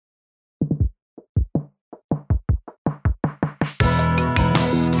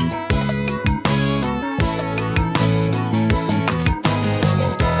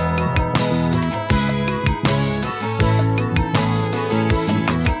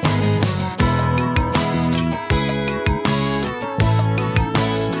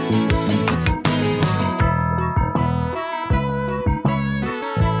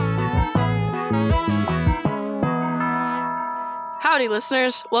Howdy,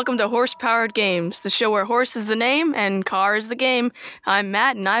 listeners. Welcome to Horse-Powered Games, the show where horse is the name and car is the game. I'm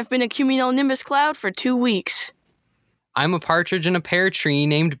Matt, and I've been a cumulonimbus cloud for 2 weeks. I'm a partridge in a pear tree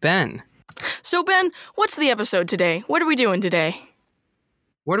named Ben. So, Ben, what's the episode today? What are we doing today?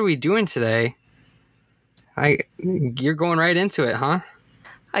 What are we doing today? You're going right into it, huh?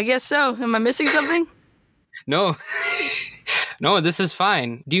 I guess so. Am I missing something? No. No, this is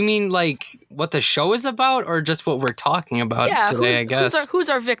fine. Do you mean like what the show is about or just what we're talking about today, I guess? Who's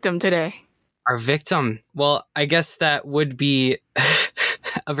our victim today? Our victim? Well, I guess that would be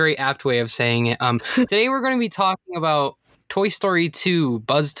a very apt way of saying it. Today we're going to be talking about Toy Story 2,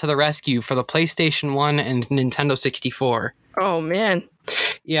 Buzz to the Rescue for the PlayStation 1 and Nintendo 64. Oh, man.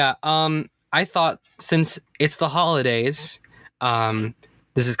 Yeah, I thought since it's the holidays,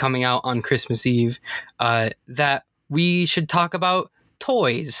 this is coming out on Christmas Eve, that we should talk about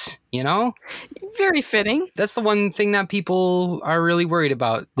toys, you know? Very fitting. That's the one thing that people are really worried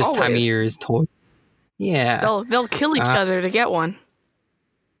about this time of year is toys. Yeah. They'll kill each other to get one.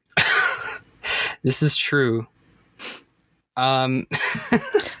 This is true.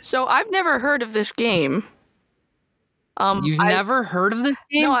 So I've never heard of this game. You've never heard of this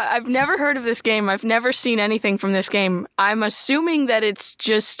game? No, I've never heard of this game. I've never seen anything from this game. I'm assuming that it's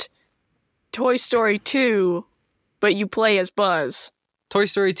just Toy Story 2, but you play as Buzz. Toy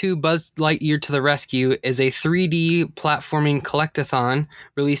Story 2 Buzz Lightyear to the Rescue is a 3D platforming collectathon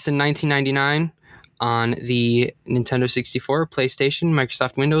released in 1999 on the Nintendo 64, PlayStation,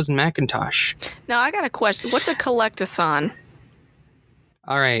 Microsoft Windows, and Macintosh. Now, I got a question. What's a collectathon?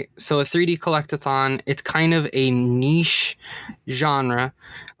 All right, so a 3D collectathon, it's kind of a niche genre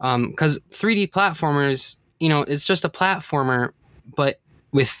because 3D platformers, you know, it's just a platformer, but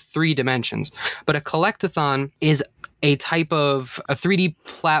with 3 dimensions. But a collectathon is a type of a 3D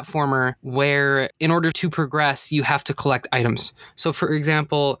platformer where in order to progress, you have to collect items. So for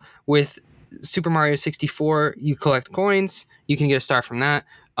example, with Super Mario 64, you collect coins. You can get a star from that.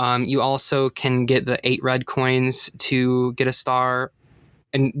 You also can get the 8 red coins to get a star.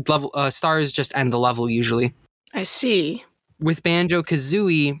 And stars just end the level usually. I see. With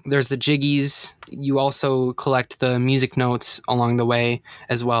Banjo-Kazooie, there's the jiggies. You also collect the music notes along the way,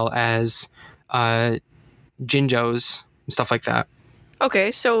 as well as Jinjos and stuff like that.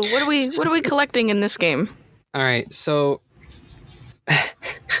 Okay, so what are we collecting in this game? All right, so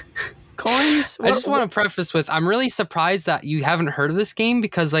coins? I just want to preface with I'm really surprised that you haven't heard of this game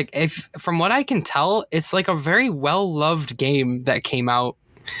because, like, if from what I can tell, it's like a very well-loved game that came out.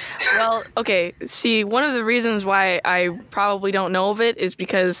 Well, okay. See, one of the reasons why I probably don't know of it is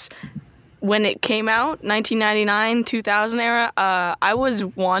because when it came out, 1999, 2000 era, I was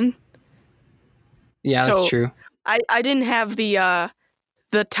 1. Yeah, that's true. I didn't have the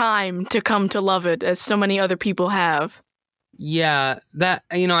time to come to love it as so many other people have. Yeah, that,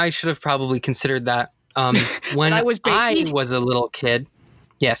 you know, I should have probably considered that. When I was baby? I was a little kid.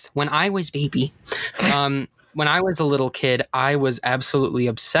 Yes, when I was baby. When I was a little kid, I was absolutely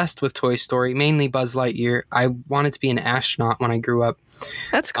obsessed with Toy Story, mainly Buzz Lightyear. I wanted to be an astronaut when I grew up.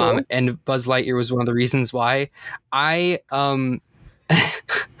 That's cool. And Buzz Lightyear was one of the reasons why.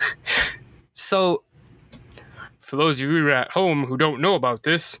 So, for those of you at home who don't know about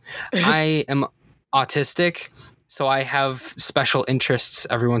this, I am autistic, so I have special interests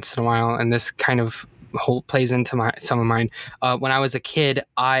every once in a while, and this kind of plays into some of mine. When I was a kid,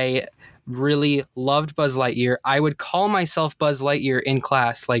 I really loved Buzz Lightyear. I would call myself Buzz Lightyear in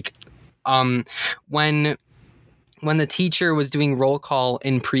class. Like, when the teacher was doing roll call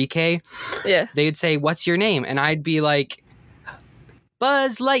in pre-K, yeah, they'd say, "What's your name?" And I'd be like,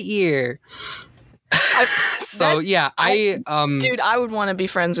 Buzz Lightyear. Dude, I would want to be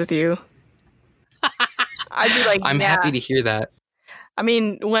friends with you. I'd be like, I'm happy to hear that. I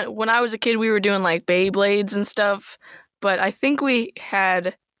mean, when I was a kid, we were doing like Beyblades and stuff, but I think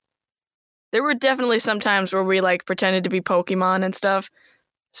there were definitely some times where we like pretended to be Pokemon and stuff.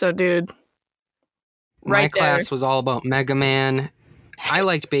 So, dude, my class was all about Mega Man. I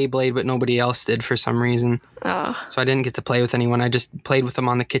liked Beyblade, but nobody else did for some reason. So I didn't get to play with anyone. I just played with them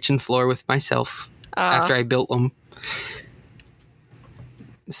on the kitchen floor with myself after I built them.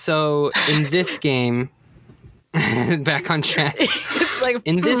 So in this game, back on track.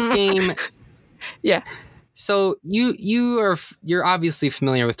 In this game, yeah. So you're obviously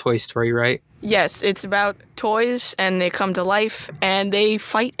familiar with Toy Story, right? Yes, it's about toys and they come to life and they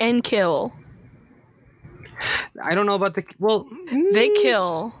fight and kill. I don't know about they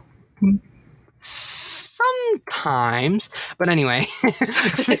kill. Sometimes, but anyway.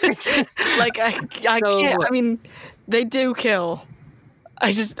 Like I can't. I mean, they do kill.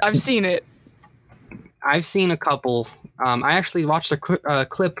 I've seen it. I've seen a couple I actually watched a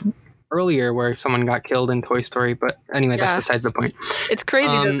clip earlier where someone got killed in Toy Story, but anyway, that's besides the point. It's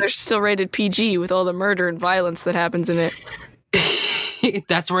crazy that they're still rated PG with all the murder and violence that happens in it.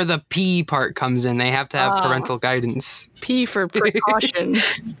 That's where the P part comes in. They have to have parental guidance. P for precaution.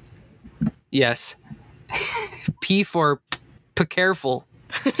 Yes. P for careful.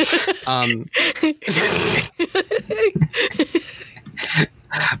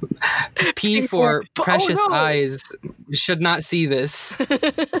 P for precious eyes should not see this.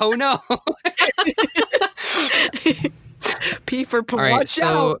 Oh no. P for all right, watch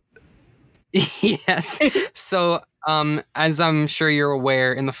out. Yes. So as I'm sure you're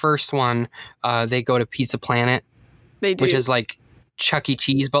aware, in the first one, they go to Pizza Planet. They do. Which is like Chuck E.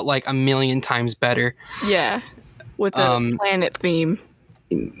 Cheese, but like a million times better. Yeah. With the planet theme.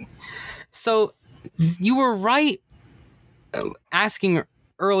 So you were right asking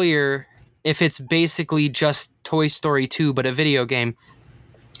earlier if it's basically just Toy Story 2, but a video game.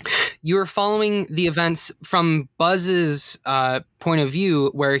 You're following the events from Buzz's point of view,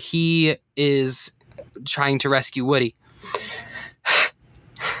 where he is trying to rescue Woody.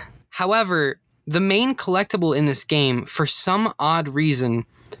 However, the main collectible in this game, for some odd reason,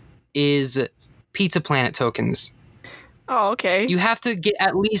 is Pizza Planet tokens. Oh, okay. You have to get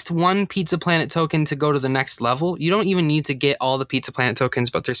at least one Pizza Planet token to go to the next level. You don't even need to get all the Pizza Planet tokens,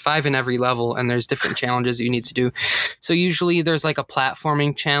 but there's 5 in every level, and there's different challenges you need to do. So usually there's like a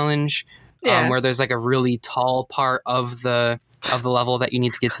platforming challenge where there's like a really tall part of the level that you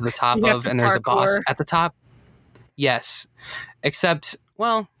need to get to the top of, and there's a boss at the top. Yes. Except,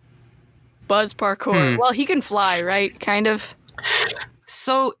 well... Buzz parkour. Well, he can fly, right? Kind of.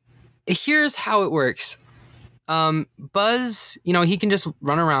 So here's how it works. Buzz, he can just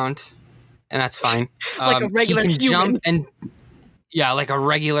run around, and that's fine. Like a regular he can human. Jump and like a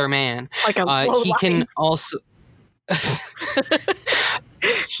regular man. Like a he can also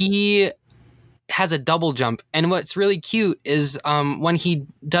he has a double jump, and what's really cute is when he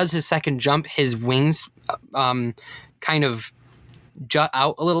does his second jump, his wings kind of jut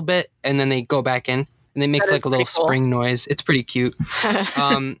out a little bit, and then they go back in, and it makes like a little spring noise. It's pretty cute.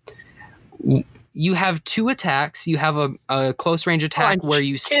 You have 2 attacks. You have a close range attack where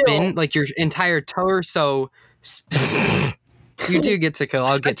you spin like your entire torso. You do get to kill.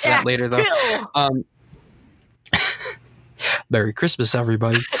 I'll get to that later though. Merry Christmas,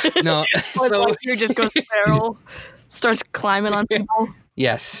 everybody. No, so here just goes feral, starts climbing on people.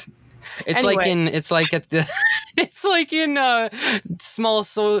 Yes. It's like in Small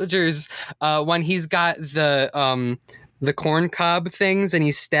Soldiers when he's got the corn cob things and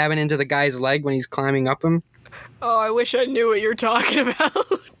he's stabbing into the guy's leg when he's climbing up him. Oh, I wish I knew what you're talking about.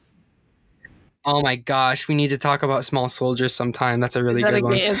 Oh my gosh, we need to talk about Small Soldiers sometime. That's a really good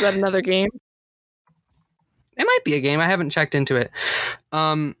one. Is that another game? It might be a game. I haven't checked into it.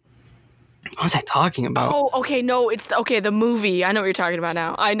 What was I talking about? Oh, okay, no, it's the movie. I know what you're talking about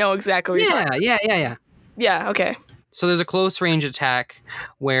now. I know exactly what you're talking about. Yeah. Yeah, okay. So there's a close range attack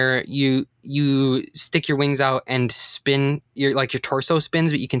where you stick your wings out and spin your torso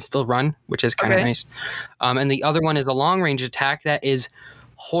spins, but you can still run, which is kind of nice. And the other one is a long range attack that is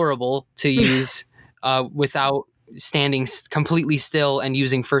horrible to use without standing completely still and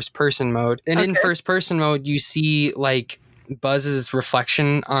using first person mode. And in first person mode, you see like Buzz's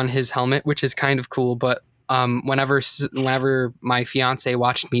reflection on his helmet, which is kind of cool, but whenever my fiance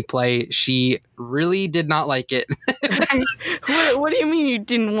watched me play, she really did not like it. What do you mean you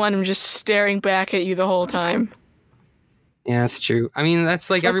didn't want him just staring back at you the whole time? Yeah, that's true. I mean, that's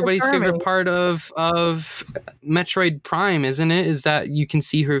like everybody's favorite part of Metroid Prime, isn't it? Is that you can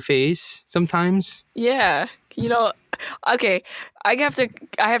see her face sometimes. Yeah. Okay, I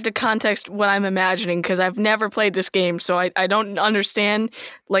have to context what I'm imagining because I've never played this game, so I don't understand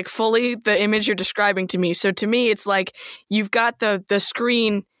like fully the image you're describing to me. So to me, it's like you've got the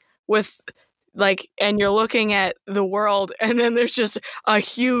screen with like, and you're looking at the world, and then there's just a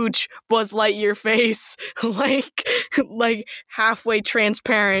huge Buzz Lightyear face, like halfway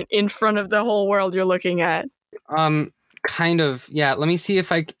transparent in front of the whole world you're looking at. Kind of, yeah. Let me see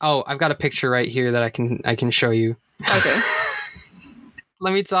if I've got a picture right here that I can show you. Okay.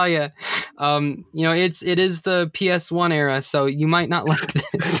 Let me tell you, it is the PS1 era, so you might not like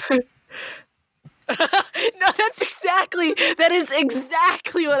this. No, that is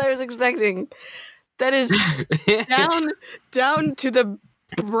exactly what I was expecting. That is down to the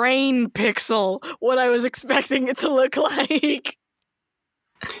brain pixel what I was expecting it to look like.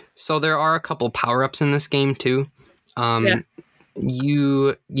 So there are a couple power-ups in this game too.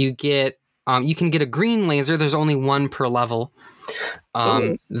 You get you can get a green laser. There's only one per level.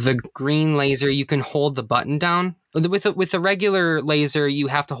 The green laser, you can hold the button down with a regular laser, you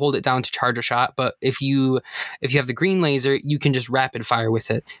have to hold it down to charge a shot. But if you have the green laser, you can just rapid fire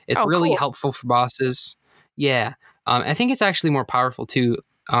with it. It's Oh, really cool. helpful for bosses. Yeah, I think it's actually more powerful too.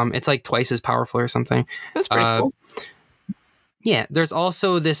 It's like twice as powerful or something. That's pretty cool. Yeah, there's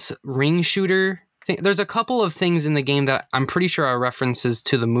also this ring shooter thing. There's a couple of things in the game that I'm pretty sure are references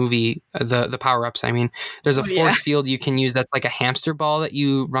to the movie, the power-ups. I mean, there's a force field you can use that's like a hamster ball that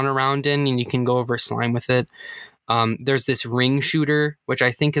you run around in, and you can go over slime with it. There's this ring shooter, which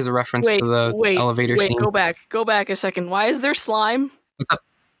I think is a reference to the elevator scene. Go back a second. Why is there slime? What's up?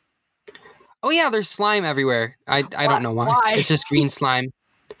 Oh yeah, there's slime everywhere. I don't know why. It's just green slime.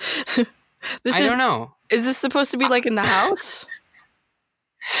 I don't know. Is this supposed to be like in the house?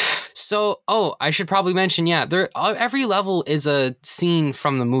 So, I should probably mention, every level is a scene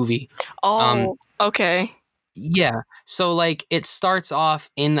from the movie. Oh, okay. Yeah. So, like, it starts off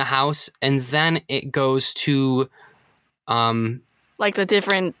in the house, and then it goes to, like the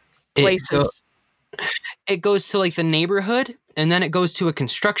different places. It goes to like the neighborhood, and then it goes to a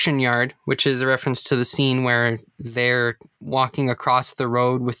construction yard, which is a reference to the scene where they're walking across the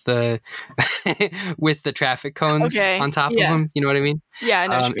road with the with the traffic cones on top of them. You know what I mean? Yeah, I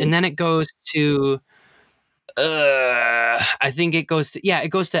know. And then it goes to I think it goes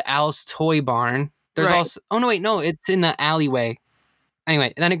to Al's toy barn. There's also it's in the alleyway.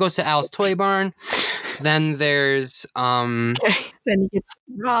 Anyway, then it goes to Al's toy barn. Then there's then he gets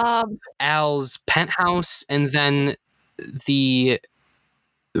robbed. Al's penthouse, and then the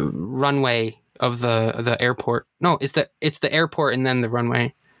runway of the airport. No, it's the airport and then the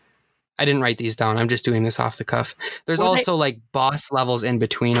runway. I didn't write these down. I'm just doing this off the cuff. There's also like boss levels in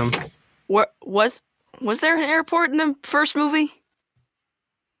between them. Was there an airport in the first movie?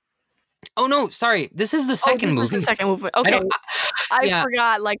 Oh no, sorry. This is the second movie. Was the second movie. Okay. I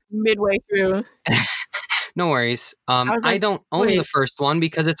forgot like midway through. No worries. I don't own the first one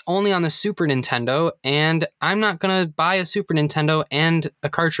because it's only on the Super Nintendo, and I'm not gonna buy a Super Nintendo and a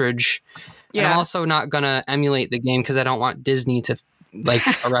cartridge. Yeah. And I'm also not gonna emulate the game because I don't want Disney to like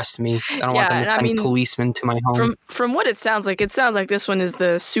arrest me. I don't want them to send policemen to my home. From what it sounds like this one is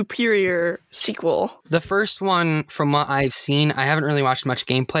the superior sequel. The first one, from what I've seen, I haven't really watched much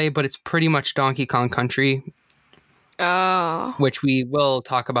gameplay, but it's pretty much Donkey Kong Country. Oh. Which we will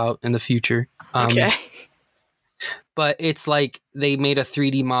talk about in the future. Okay. But it's like they made a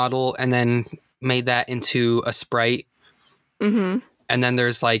 3D model and then made that into a sprite. Mm-hmm. And then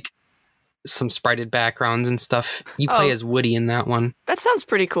there's like some sprited backgrounds and stuff. You play as Woody in that one. That sounds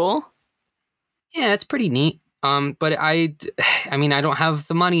pretty cool. Yeah, it's pretty neat. But I mean, I don't have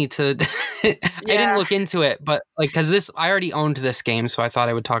the money to. I didn't look into it, but like, because I already owned this game, so I thought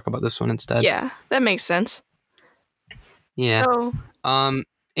I would talk about this one instead. Yeah, that makes sense. Yeah. So,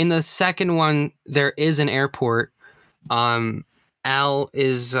 in the second one, there is an airport. Al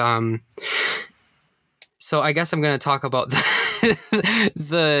is. So I guess I'm going to talk about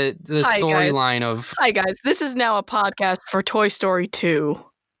the storyline of. Hi guys, this is now a podcast for Toy Story 2.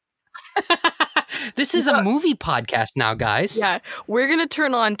 This is a movie podcast now, guys. Yeah, we're going to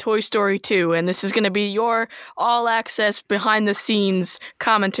turn on Toy Story 2, and this is going to be your all-access, behind-the-scenes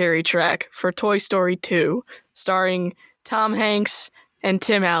commentary track for Toy Story 2, starring Tom Hanks and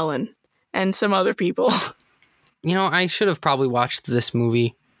Tim Allen, and some other people. You know, I should have probably watched this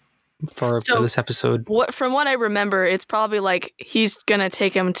movie for this episode. From what I remember, it's probably like he's going to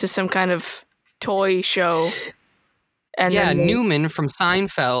take him to some kind of toy show. And Newman from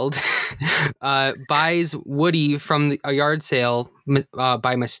Seinfeld buys Woody from a yard sale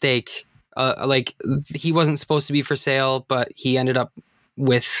by mistake. Like, he wasn't supposed to be for sale, but he ended up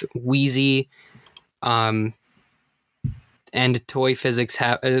with Wheezy. And toy physics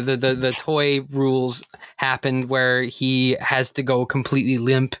the toy rules happened where he has to go completely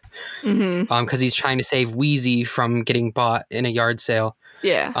limp because he's trying to save Wheezy from getting bought in a yard sale.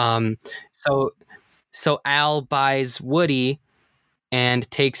 Yeah. So Al buys Woody and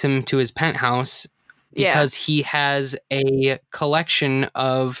takes him to his penthouse because he has a collection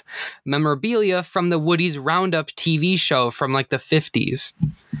of memorabilia from the Woody's Roundup TV show from like the 50s.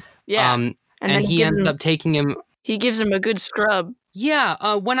 Yeah. And then he ends up taking him. He gives him a good scrub.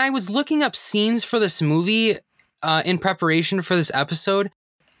 Yeah. When I was looking up scenes for this movie in preparation for this episode,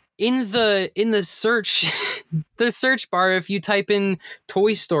 in the search the search bar, if you type in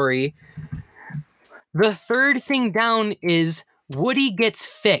Toy Story, the third thing down is Woody gets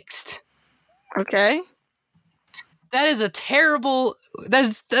fixed. Okay. That is a terrible.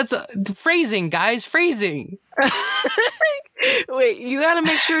 That's phrasing, guys. Phrasing. Wait, you gotta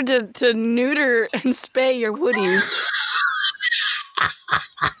make sure to neuter and spay your Woodies.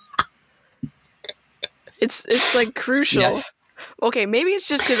 It's like crucial. Yes. Okay, maybe it's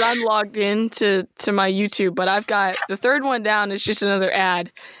just because I'm logged in to my YouTube, but I've got the third one down is just another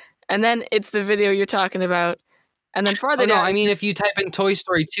ad. And then it's the video you're talking about. And then farther Oh, no, down. I mean, if you type in Toy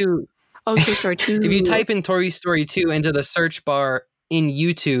Story 2, Oh, Toy Story 2. if you type in Toy Story 2 into the search bar in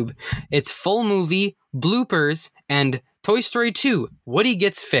YouTube, it's full movie, bloopers, and Toy Story 2, Woody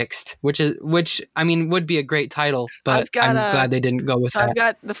Gets Fixed, which I mean would be a great title, but I'm glad they didn't go with that. I've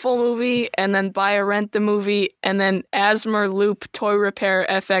got the full movie, and then Buy or Rent the movie, and then Asmer Loop Toy Repair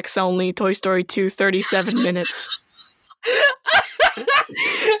FX only Toy Story 2 37 minutes.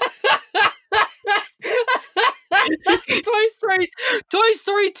 Toy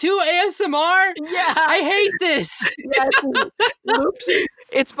Story 2 ASMR? Yeah. I hate this. Yeah, Loops.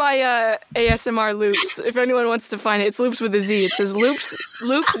 It's by ASMR Loops. If anyone wants to find it, it's Loops with a Z. It says Loops,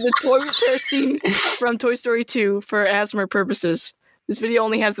 the toy repair scene from Toy Story 2 for ASMR purposes. This video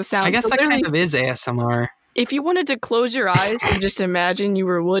only has the sound. I guess that kind of is ASMR. If you wanted to close your eyes and just imagine you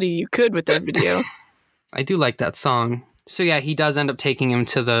were Woody, you could with that video. I do like that song. So yeah, he does end up taking him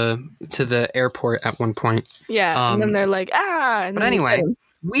to the airport at one point. Yeah, and then they're like, and but anyway,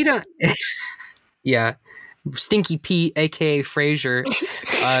 we don't. Yeah, Stinky Pete, aka Frasier,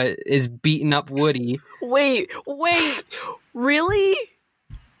 is beating up Woody. Wait, really?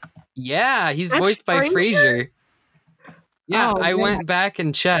 Yeah, he's That's voiced by Frasier. Yeah, Oh, I man. went back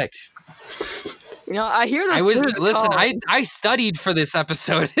and checked. You know, I hear those. I studied for this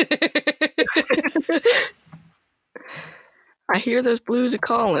episode. I hear those blues are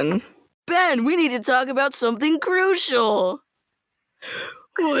calling. Ben, we need to talk about something crucial.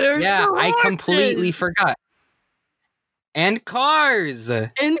 Where's Yeah, the I horses? completely forgot. And Cars,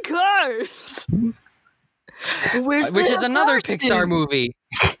 And cars. Where's which the is another horses? Pixar movie.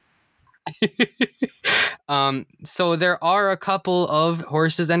 So there are a couple of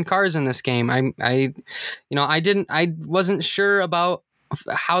horses and cars in this game. I wasn't sure about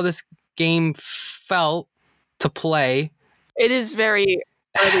how this game felt to play. It is very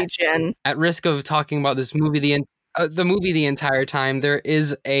early gen. At risk of talking about this movie the movie the entire time, there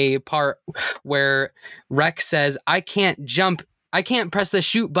is a part where Rex says, I can't press the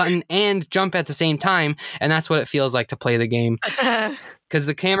shoot button and jump at the same time, and that's what it feels like to play the game. Because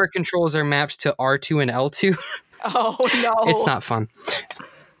the camera controls are mapped to R2 and L2. Oh no. It's not fun.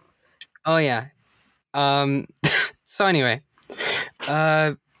 Oh yeah. So anyway.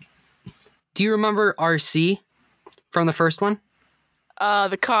 Do you remember RC from the first one?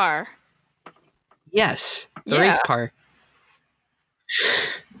 The car. Yes. The Yeah. race car.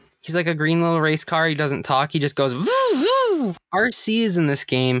 He's like a green little race car. He doesn't talk. He just goes woo, woo. RC is in this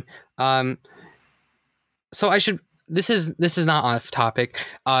game. So this is not off topic.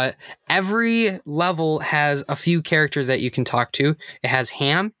 Every level has a few characters that you can talk to. It has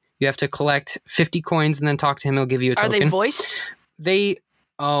Ham. You have to collect 50 coins and then talk to him. He'll give you a token. Are they voiced?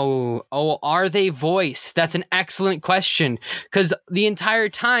 Are they voiced? That's an excellent question. Because the entire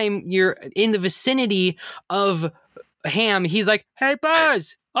time you're in the vicinity of Ham, he's like, "Hey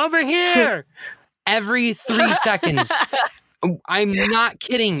Buzz, over here!" Every 3 seconds. I'm not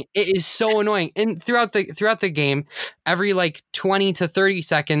kidding. It is so annoying. And throughout the game, every like 20 to 30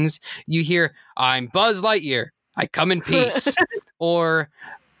 seconds, you hear, "I'm Buzz Lightyear. I come in peace," or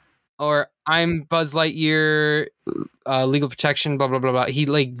 "I'm Buzz Lightyear, legal protection, blah, blah, blah, blah." He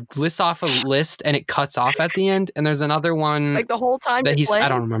like lists off a list and it cuts off at the end. And there's another one Like the whole time that you're playing? I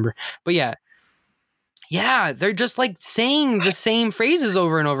don't remember. But yeah. Yeah, they're just like saying the same phrases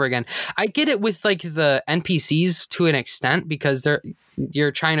over and over again. I get it with like the NPCs to an extent because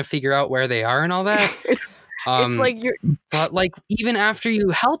you're trying to figure out where they are and all that. It's like you're But like even after you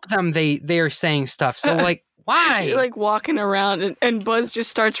help them, they are saying stuff. So like why? You're like walking around and Buzz just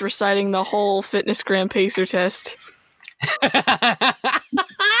starts reciting the whole Fitness Gram Pacer test. The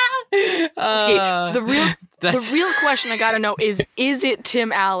real question I gotta know is it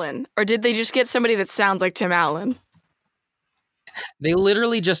Tim Allen? Or did they just get somebody that sounds like Tim Allen? They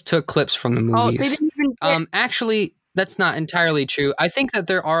literally just took clips from the movies. Oh, they didn't even get... Actually, that's not entirely true. I think that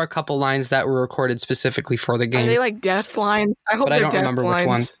there are a couple lines that were recorded specifically for the game. Are they like death lines? I hope but I they're don't death remember lines. which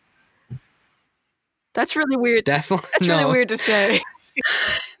ones. That's really weird. That's really weird to say.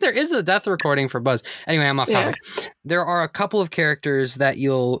 There is a death recording for Buzz. Anyway, I'm off topic. There are a couple of characters that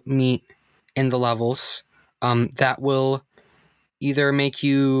you'll meet in the levels that will either make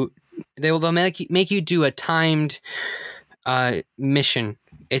you do a timed mission.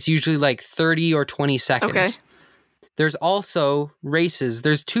 It's usually like 30 or 20 seconds. Okay. There's also races.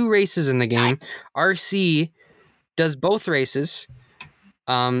 There's 2 races in the game. RC does both races.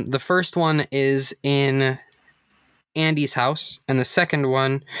 The first one is in Andy's house, and the second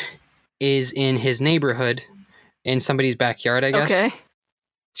one is in his neighborhood, in somebody's backyard, I guess. Okay.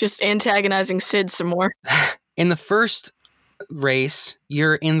 Just antagonizing Sid some more. In the first race,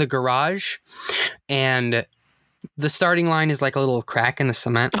 you're in the garage, and the starting line is like a little crack in the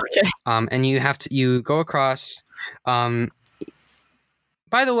cement. Okay. And you go across. By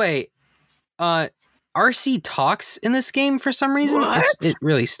the way, RC talks in this game for some reason. What? It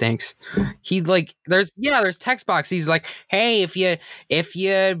really stinks. He there's text box. He's like, hey, if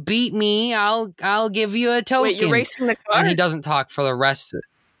you beat me, I'll give you a token. Wait, you're racing the car? And he doesn't talk for the rest.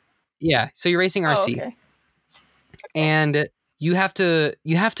 Yeah, so you're racing RC. Oh, okay. And you have to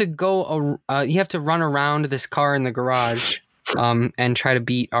run around this car in the garage and try to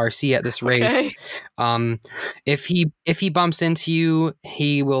beat RC at this race. Okay. If he bumps into you,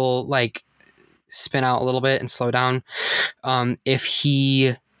 he will like spin out a little bit and slow down. If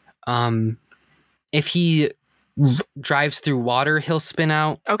he drives through water, he'll spin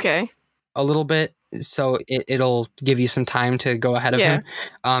out Okay. a little bit, so it'll give you some time to go ahead of him.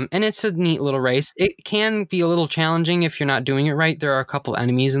 And it's a neat little race. It can be a little challenging if you're not doing it right. There are a couple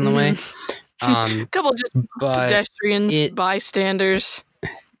enemies in the way. A couple just pedestrians, bystanders.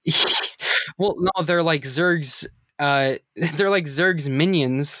 Well, no, they're like Zerg's. They're like Zerg's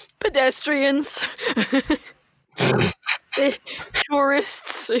minions. Pedestrians.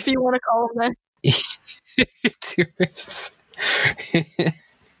 Tourists, if you want to call them that. Tourists.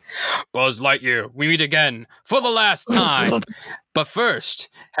 Buzz Lightyear, we meet again for the last time. But first,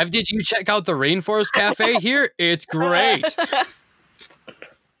 did you check out the Rainforest Cafe here? It's great.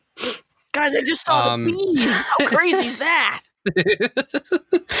 Guys, I just saw the beam. How crazy is that?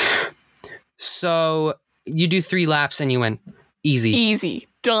 So you do 3 laps and you win. Easy.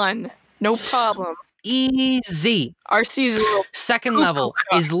 Done. No problem. Easy. RC's a little Second level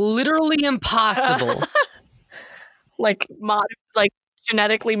is literally impossible. like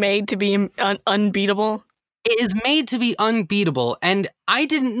genetically made to be unbeatable. It is made to be unbeatable, and I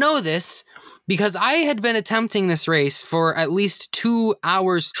didn't know this because I had been attempting this race for at least 2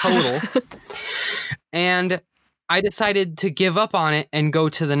 hours total, and I decided to give up on it and go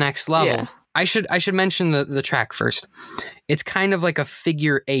to the next level. Yeah. I should mention the track first. It's kind of like a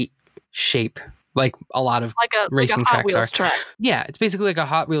figure 8 shape, like a lot of racing tracks are. Track. Yeah, it's basically like a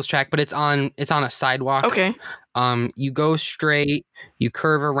Hot Wheels track, but it's on a sidewalk. Okay. You go straight, you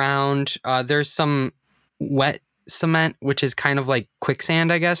curve around. There's some wet cement, which is kind of like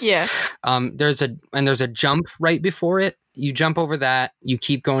quicksand, I guess. Yeah. There's a jump right before it. You jump over that. You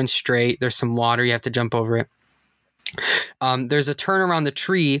keep going straight. There's some water. You have to jump over it. There's a turn around the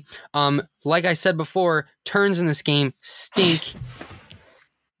tree. Like I said before, turns in this game stink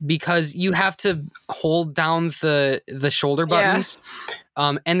because you have to hold down the shoulder buttons.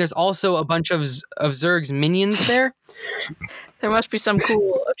 And there's also a bunch of Zerg's minions there. There must be some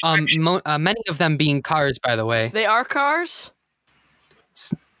cool attraction. Many of them being cars, by the way. They are cars?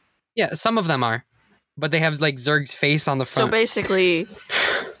 Yeah, some of them are. But they have like Zerg's face on the front. So basically,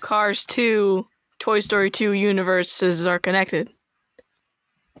 Cars 2, Toy Story 2 universes are connected.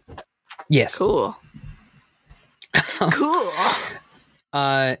 Yes. Cool. Cool.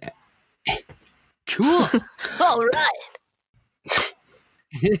 Cool. All right.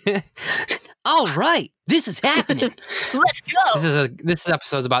 All right, this is happening. Let's go. This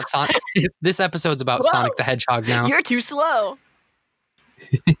episode's about Sonic. This episode's about Sonic the Hedgehog now. You're too slow.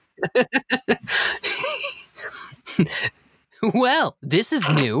 Well, this is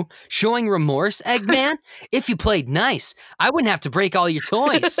new. Showing remorse, Eggman? If you played nice, I wouldn't have to break all your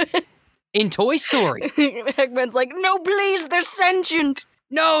toys. In Toy Story. Eggman's like, no, please, they're sentient.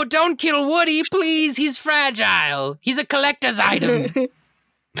 No, don't kill Woody, please. He's fragile. He's a collector's item.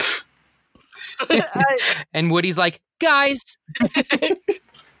 And Woody's like, guys.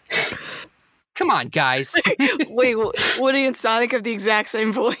 Come on, guys. Wait, Woody and Sonic have the exact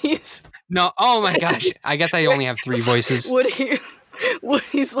same voice? No, oh my gosh. I guess I only have 3 voices.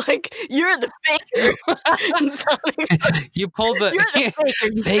 Woody's like, you're the faker. And Sonic's like, you pull the,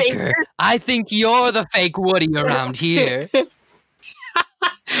 you're the faker. I think you're the fake Woody around here.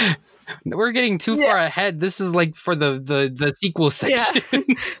 We're getting too far ahead. This is like for the sequel section.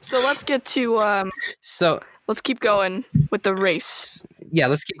 Yeah. So let's get to let's keep going with the race. Yeah,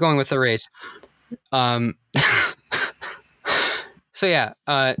 let's keep going with the race. So yeah,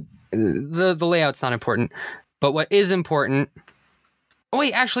 the layout's not important, but what is important. Oh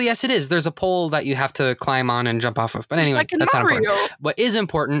wait, actually yes it is. There's a pole that you have to climb on and jump off of. But anyway, that's not important. What is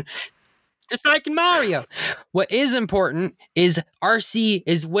important, just like in Mario, what is important is RC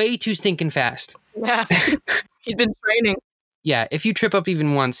is way too stinking fast. Yeah, he'd been training. Yeah, if you trip up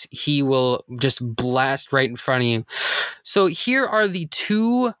even once, he will just blast right in front of you. So here are the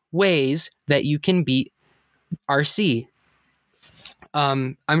 2 ways that you can beat RC.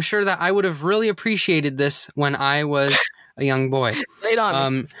 I'm sure that I would have really appreciated this when I was a young boy. Lay it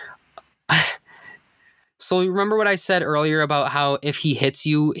on me. So remember what I said earlier about how if he hits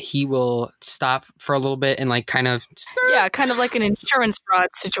you, he will stop for a little bit and like kind of... Yeah, kind of like an insurance fraud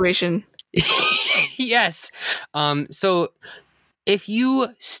situation. Yes. So if you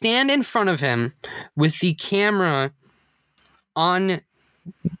stand in front of him with the camera on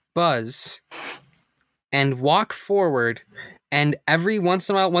Buzz and walk forward, and every once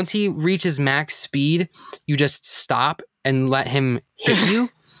in a while, once he reaches max speed, you just stop and let him hit you,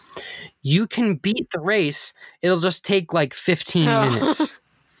 you can beat the race. It'll just take like 15 minutes.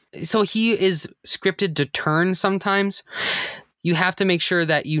 So he is scripted to turn sometimes. You have to make sure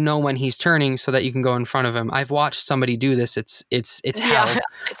that you know when he's turning so that you can go in front of him. I've watched somebody do this. It's hell. Yeah,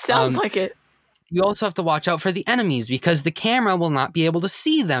 it sounds like it. You also have to watch out for the enemies because the camera will not be able to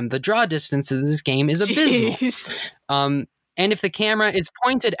see them. The draw distance in this game is abysmal. And if the camera is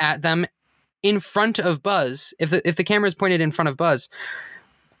pointed at them in front of Buzz, if the camera is pointed in front of Buzz,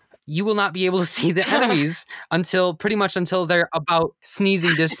 you will not be able to see the enemies until they're about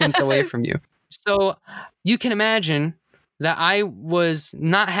sneezing distance away from you. So you can imagine that I was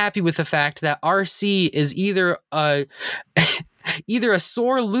not happy with the fact that RC is either a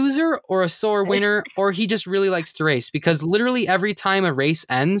sore loser or a sore winner, or he just really likes to race, because literally every time a race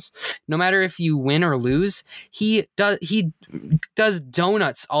ends, no matter if you win or lose, he does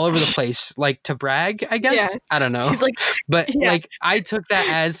donuts all over the place, like to brag, I guess. Yeah. I don't know. He's like, but like I took that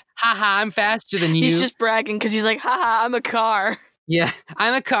as, haha, I'm faster than you. He's just bragging because he's like, haha, I'm a car. Yeah,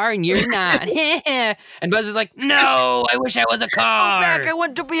 I'm a car and you're not. And Buzz is like, no, I wish I was a car. Go back, I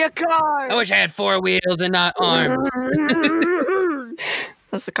want to be a car. I wish I had 4 wheels and not arms.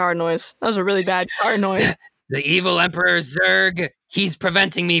 That's the car noise. That was a really bad car noise. The evil Emperor Zurg, he's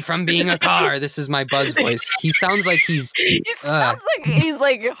preventing me from being a car. This is my Buzz voice. He sounds like he sounds like he's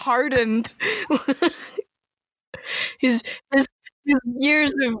like hardened. His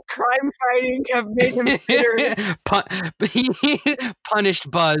years of crime fighting have made him bitter. Punished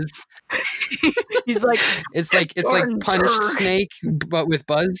Buzz. He's like, it's like Punished Snake, but with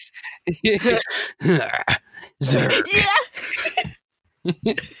Buzz. Zurg. Yeah.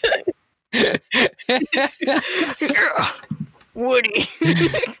 Woody.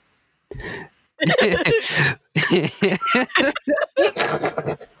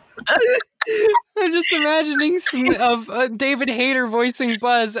 I'm just imagining of David Hayter voicing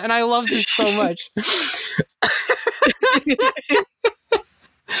Buzz, and I love this so much.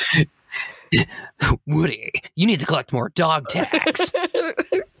 Woody, you need to collect more dog tags.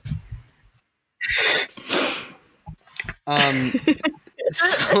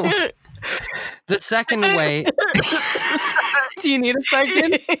 So the second way. Do you need a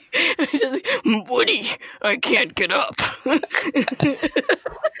second? Just, Woody, I can't get up. Okay,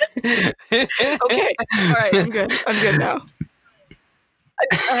 all right, I'm good now.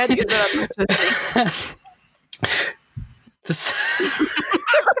 I had to get that out of my system.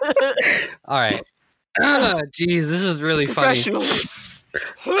 All right. Jeez, this is really funny.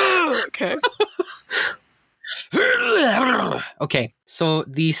 Okay. Okay, so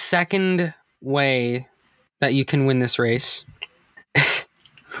the second way that you can win this race,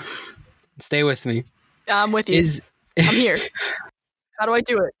 stay with me. I'm with you. I'm here. How do I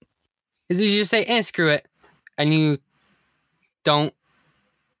do it? Is you just say, screw it. And you don't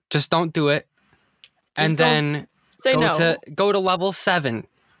do it. Just and then go to level 7.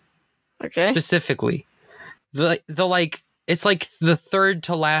 Okay. Specifically. It's like the third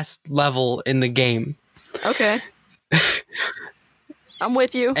to last level in the game. Okay. I'm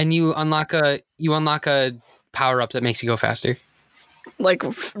with you. And you unlock a power up that makes you go faster. Like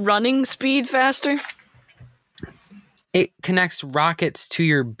running speed faster? It connects rockets to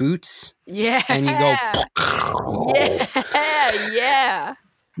your boots. Yeah. And you go. Yeah.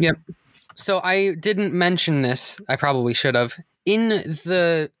 Yep. So I didn't mention this. I probably should have. In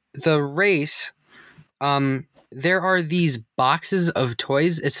the race, there are these boxes of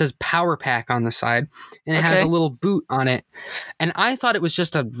toys. It says Power Pack on the side, and it has a little boot on it. And I thought it was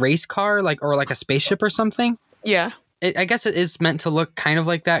just a race car, or like a spaceship or something. Yeah. I guess it is meant to look kind of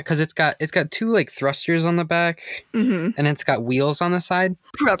like that because it's got 2 like thrusters on the back, and it's got wheels on the side.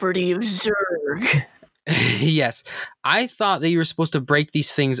 Property of Zurg. Yes, I thought that you were supposed to break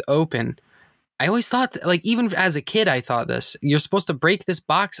these things open. I always thought that, like, even as a kid, I thought this. You're supposed to break this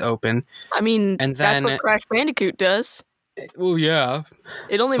box open. I mean, and that's what Crash Bandicoot does. Well, yeah.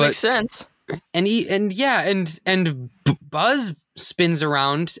 It only makes sense. And Buzz spins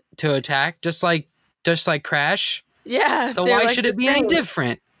around to attack, just like Crash. Yeah. So they're why like should the it be same. any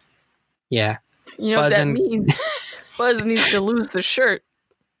different? Yeah. You know Buzz what that and- means? Buzz needs to lose the shirt.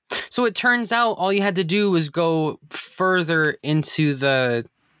 So it turns out all you had to do was go further into the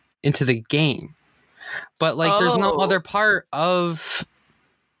game. But like there's no Oh. other part of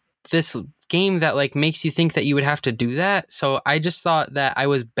this game that like makes you think that you would have to do that. So I just thought that I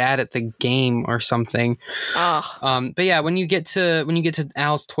was bad at the game or something. Oh. But yeah, when you get to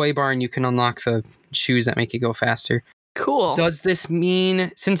Al's Toy Barn, you can unlock the shoes that make you go faster. Cool. Does this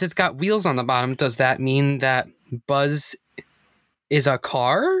mean, since it's got wheels on the bottom, does that mean that Buzz is a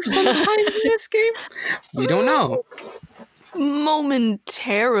car sometimes in this game? We don't know.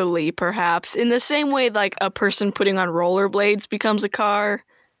 Momentarily, perhaps. In the same way like a person putting on rollerblades becomes a car.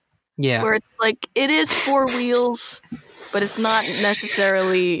 Yeah. Where it's like, it is 4 wheels, but it's not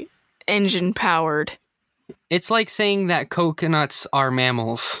necessarily engine powered. It's like saying that coconuts are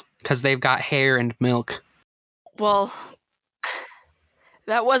mammals because they've got hair and milk. Well,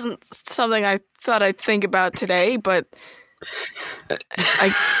 that wasn't something I thought I'd think about today, but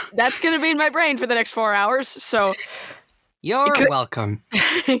that's going to be in my brain for the next 4 hours. So, You're could- welcome.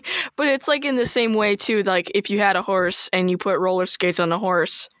 but it's like in the same way too, like if you had a horse and you put roller skates on the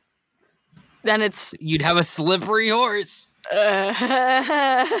horse, then it's You'd have a slippery horse.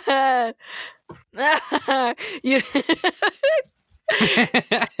 you,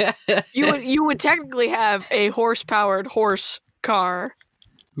 you would technically have a horse-powered horse car.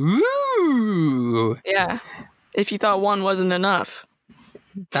 Ooh. Yeah. If you thought one wasn't enough.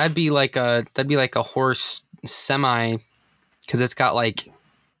 That'd be like a horse semi, because it's got like,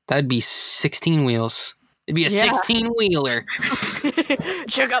 that'd be 16 wheels. It'd be a Yeah. 16-wheeler.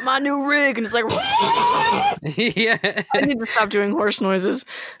 Check out my new rig, and it's like Yeah. I need to stop doing horse noises.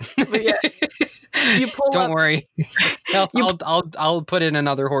 But yeah, you pull Don't up. worry. I'll put in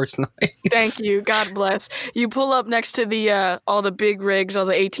another horse noise. Thank you. God bless. You pull up next to the all the big rigs, all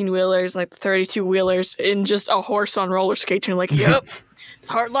the 18-wheelers, like the 32-wheelers, and just a horse on roller skates. And you're like, yep, it's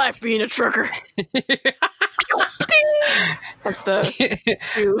hard life being a trucker. That's the.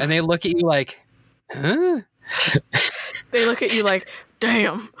 And they look at you like, huh? They look at you like,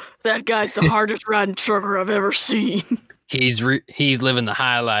 damn, that guy's the hardest riding trucker I've ever seen. He's living the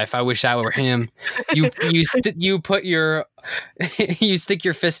high life. I wish I were him. You put your you stick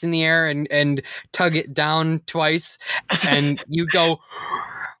your fist in the air and tug it down twice, and you go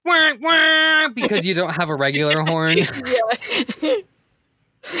wah, wah, because you don't have a regular horn. Yeah.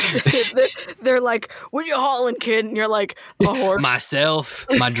 They're like, what you hauling, kid? And you're like, a horse. Myself,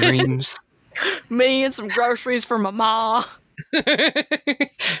 my dreams. Me and some groceries for my ma.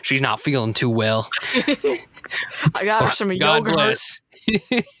 She's not feeling too well. I got her some God yogurt. bless.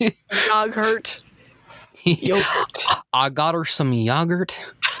 Yogurt. Yogurt. I got her some yogurt.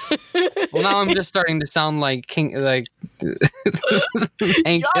 Well, now I'm just starting to sound like Hank Hill.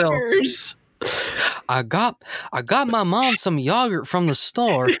 Yoggers. I got my mom some yogurt from the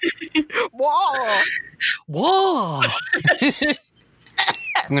store. Whoa. Whoa!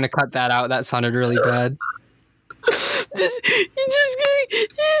 I'm gonna cut that out. That sounded really bad.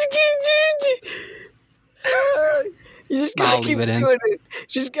 You just I'll gotta keep leave it in. doing it.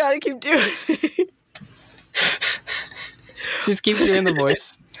 Just gotta keep doing it. Just keep doing the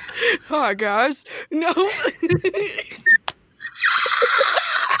voice. Hi guys. No.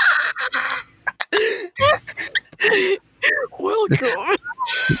 Welcome.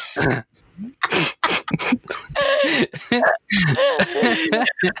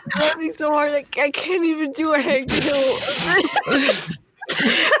 Laughing so hard I can't even do a Hank Hill.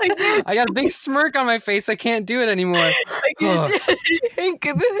 I got a big smirk on my face. I can't do it anymore. I can't do Hank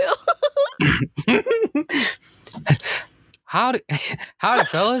of the Hill. Howdy,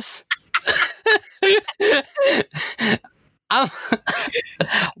 fellas.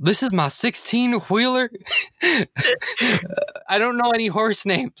 This is my 16-wheeler. I don't know any horse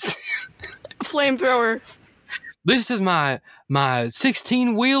names. Flamethrower. This is my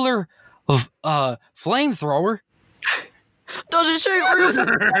 16-wheeler of flamethrower. Does it shoot roof?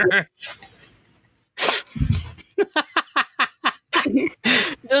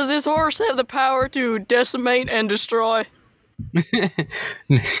 Does this horse have the power to decimate and destroy?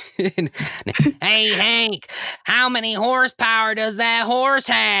 Hey Hank, how many horsepower does that horse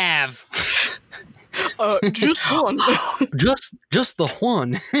have? Just one. Just the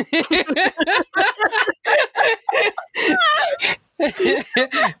one.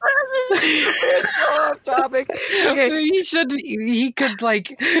 It's so off topic. Okay. He could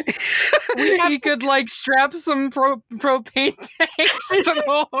like strap some propane tanks to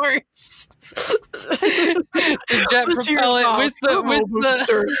the horse to jet What's propel your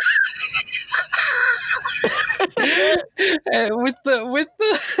it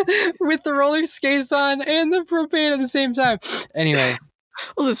with the roller skates on and the propane at the same time. Anyway,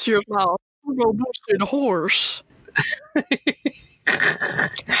 let's hear now. Turbo boosted horse.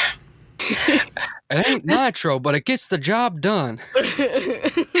 It ain't nitro, but it gets the job done.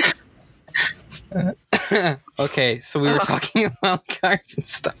 Okay, so we were talking about cars and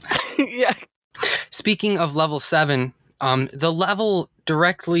stuff. Yeah. Speaking of level 7, the level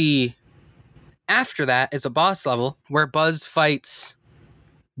directly after that is a boss level where Buzz fights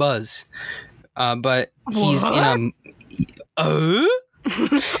Buzz. But he's in a...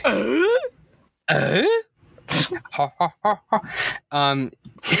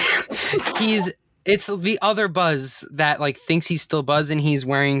 It's the other Buzz that like thinks he's still Buzz and he's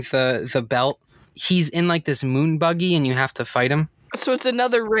wearing the belt. He's in like this moon buggy and you have to fight him. So it's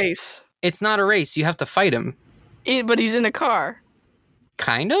another race. It's not a race, you have to fight him. But he's in a car.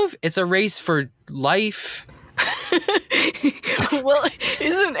 Kind of. It's a race for life. Well,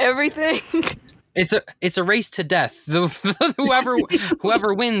 isn't everything? It's a race to death.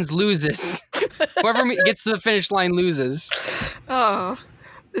 Whoever wins loses. Whoever gets to the finish line loses. Oh,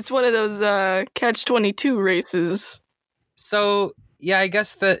 it's one of those catch-22 races. So yeah, I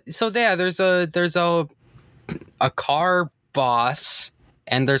guess there's a car boss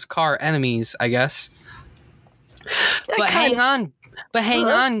and there's car enemies, I guess. But hang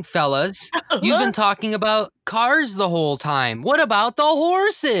on, fellas. You've been talking about cars the whole time. What about the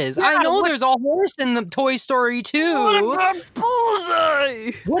horses? Yeah, I know there's a horse in the Toy Story 2. What about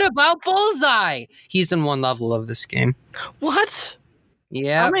Bullseye? What about Bullseye? He's in one level of this game. What?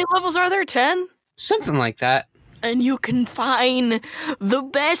 Yeah. How many levels are there? 10? Something like that. And you can find the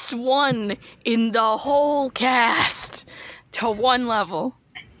best one in the whole cast to one level.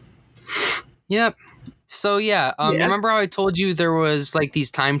 Yep. So yeah, remember how I told you there was like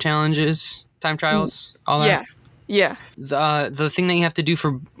these time challenges, time trials, all that? Yeah. The thing that you have to do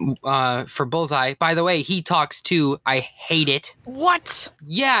for Bullseye. By the way, he talks too. I hate it. What?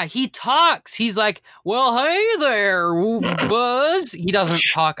 Yeah, he talks. He's like, "Well, hey there, Buzz." He doesn't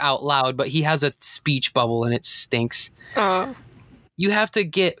talk out loud, but he has a speech bubble and it stinks. You have to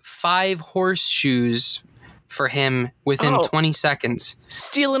get 5 horseshoes for him within 20 seconds.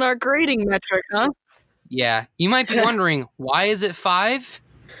 Stealing our grading metric, huh? Yeah. You might be wondering, why is it 5?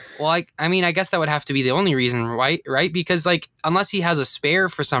 Well, I mean, I guess that would have to be the only reason, right? Because, like, unless he has a spare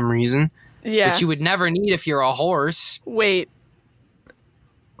for some reason, which you would never need if you're a horse. Wait.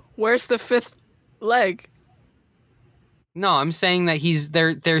 Where's the 5th leg? No, I'm saying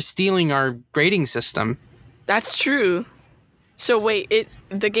that they're stealing our grading system. That's true. So wait,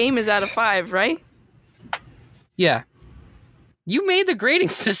 the game is out of 5, right? Yeah. You made the grading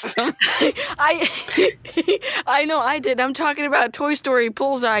system. I know I did. I'm talking about Toy Story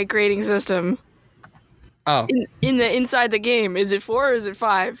Bullseye grading system. Oh. In the inside the game, is it 4 or is it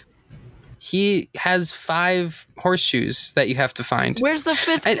 5? He has 5 horseshoes that you have to find. Where's the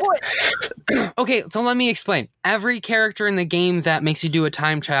 5th point? Okay, so let me explain. Every character in the game that makes you do a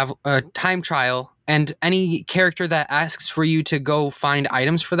time trial, and any character that asks for you to go find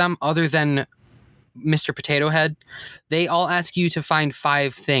items for them, other than Mr. Potato Head, they all ask you to find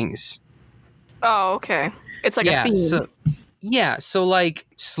 5 things. Oh, okay. It's like a theme. So like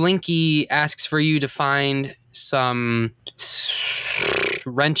Slinky asks for you to find some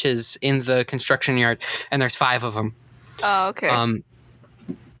wrenches in the construction yard, and there's 5 of them. Oh, okay.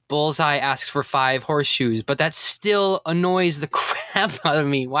 Bullseye asks for 5 horseshoes, but that still annoys the crap out of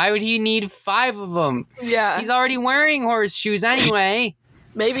me. Why would he need 5 of them? Yeah. He's already wearing horseshoes anyway.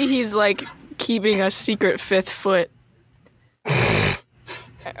 Maybe he's like keeping a secret 5th foot.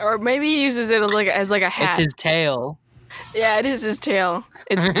 Or maybe he uses it as a hat. It's his tail. Yeah, it is his tail.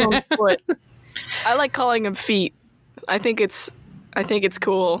 It's its own foot. I like calling him feet. I think it's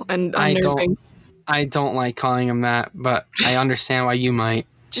cool and unnerving. I don't like calling him that, but I understand why you might.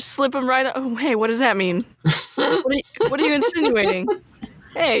 Just slip him right. Oh, hey, what does that mean? What are you insinuating?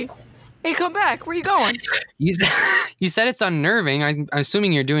 Hey, come back. Where are you going? You said it's unnerving. I'm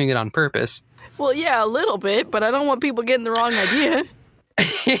assuming you're doing it on purpose. Well, yeah, a little bit, but I don't want people getting the wrong idea.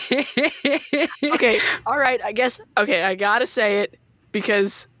 Okay, all right, I guess. Okay, I gotta say it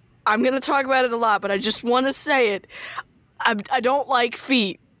because I'm gonna talk about it a lot, but I just want to say it. I don't like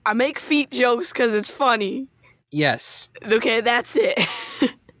feet. I make feet jokes because it's funny. Yes. Okay, that's it.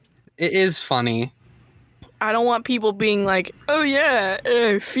 It is funny. I don't want people being like, oh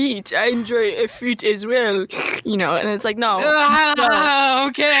yeah, feet. I enjoy feet as well. You know, and it's like, no.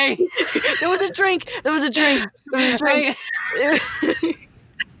 Okay. There was a drink.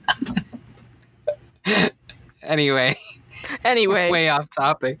 Anyway. Way off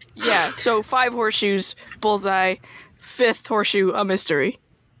topic. Yeah, so 5 horseshoes, bullseye, 5th horseshoe, a mystery.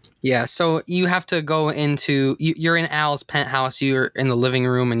 Yeah, so you have to go into... You're in Al's penthouse, you're in the living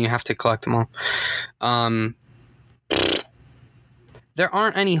room, and you have to collect them all. There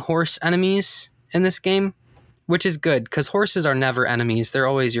aren't any horse enemies in this game, which is good, because horses are never enemies. They're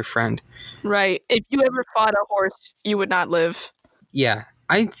always your friend. Right. If you ever fought a horse, you would not live. Yeah.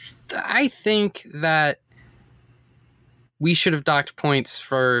 I think that we should have docked points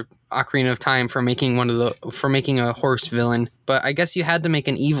for Ocarina of Time for making a horse villain, but I guess you had to make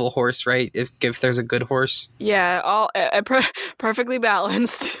an evil horse, right? If there's a good horse. Yeah, all perfectly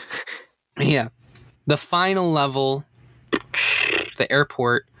balanced. Yeah. The final level, the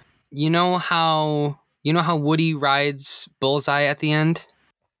airport. You know how Woody rides Bullseye at the end?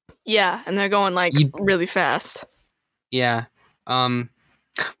 Yeah, and they're going really fast. Yeah. Well,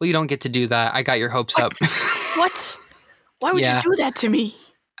 you don't get to do that. I got your hopes up. What? Why would you do that to me?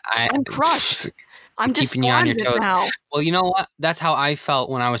 I'm crushed. I'm keeping you on your toes now. Well, you know what? That's how I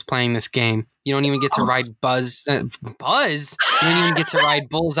felt when I was playing this game. You don't even get to ride Buzz. Buzz? You don't even get to ride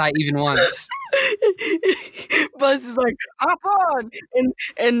Bullseye even once. Buzz is like, hop on!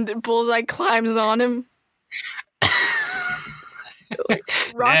 And Bullseye climbs on him.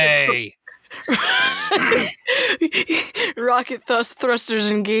 Hey! Rocket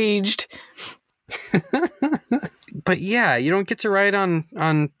thrusters engaged. But yeah, you don't get to ride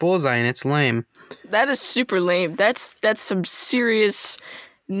on Bullseye, and it's lame. That is super lame. That's some serious,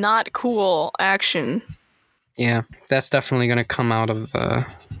 not cool action. Yeah, that's definitely going to come out of the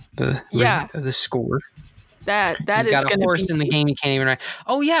score. That you is going to be... got a horse in the game you can't even ride.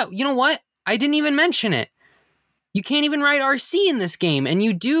 Oh yeah, you know what? I didn't even mention it. You can't even ride RC in this game, and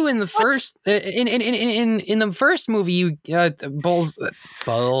you do in the first in the first movie. You Buzz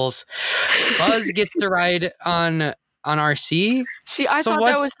gets to ride on RC. See, I thought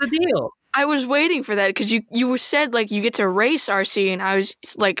that was the deal. I was waiting for that because you said like you get to race RC, and I was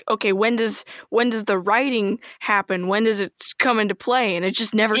like, okay, when does the riding happen? When does it come into play? And it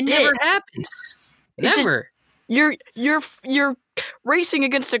just never did. It never happens. Never. You're racing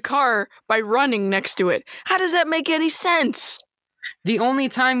against a car by running next to it. How does that make any sense? The only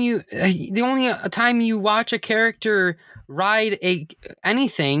time you watch a character ride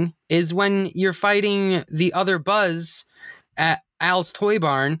anything is when you're fighting the other Buzz at Al's Toy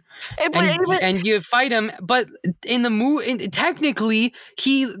Barn, and you fight him. But in the movie, technically,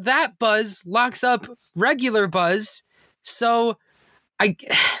 that Buzz locks up regular Buzz. So,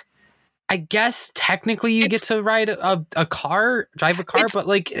 I guess technically you get to ride a car, drive a car, but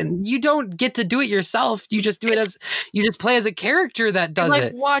like you don't get to do it yourself. You just do it you just play as a character that does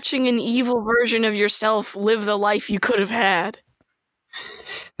it. Like watching an evil version of yourself live the life you could have had.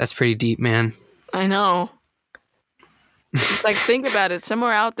 That's pretty deep, man. I know. It's like, think about it.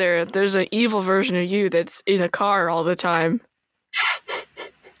 Somewhere out there's an evil version of you that's in a car all the time.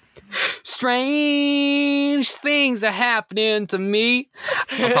 Strange things are happening to me.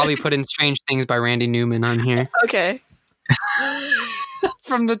 I'll probably put in Strange Things by Randy Newman on here. Okay.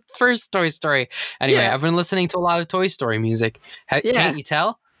 From the first Toy Story. Anyway, I've been listening to a lot of Toy Story music. Can't you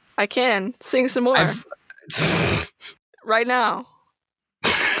tell? I can. Sing some more. Right now.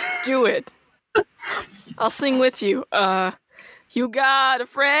 Do it. I'll sing with you. You got a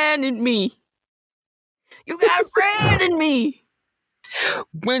friend in me. You got a friend in me.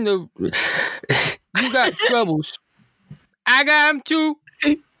 When you got troubles, I got them too.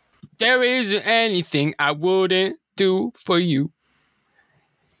 There isn't anything I wouldn't do for you.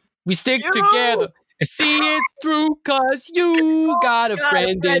 We stick together and see it through, 'cause you got a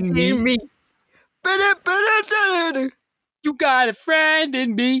friend in me. You got a friend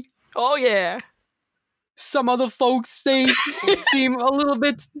in me. Oh yeah. Some other folks, they seem a little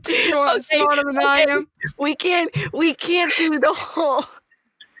bit smarter than I am. We can't do the whole...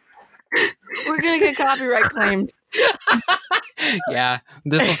 We're gonna get copyright claimed. Yeah,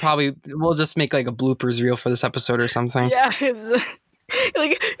 we'll just make like a bloopers reel for this episode or something. Yeah,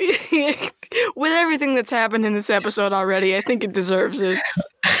 like with everything that's happened in this episode already, I think it deserves it.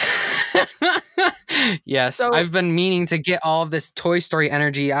 Yes, so, I've been meaning to get all of this Toy Story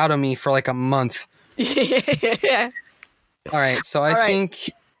energy out of me for like a month. Yeah. All right, so I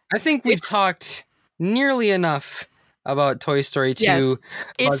think we've talked nearly enough about Toy Story 2,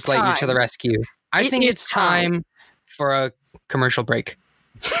 Buzz Lightyear to the Rescue. I think it's time for a commercial break.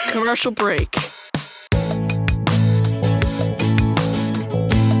 Commercial break.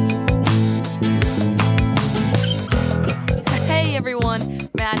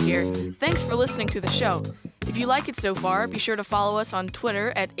 here. Thanks for listening to the show. If you like it so far, be sure to follow us on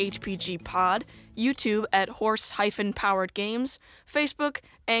Twitter at HPGPod, YouTube at Horse-Powered Games, Facebook,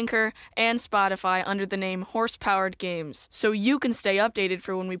 Anchor, and Spotify under the name Horse-Powered Games, so you can stay updated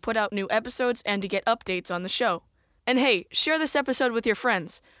for when we put out new episodes and to get updates on the show. And hey, share this episode with your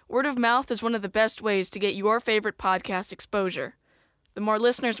friends. Word of mouth is one of the best ways to get your favorite podcast exposure. The more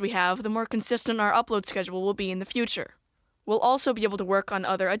listeners we have, the more consistent our upload schedule will be in the future. We'll also be able to work on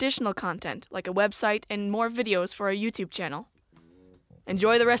other additional content, like a website and more videos for our YouTube channel.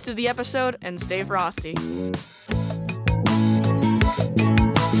 Enjoy the rest of the episode and stay frosty.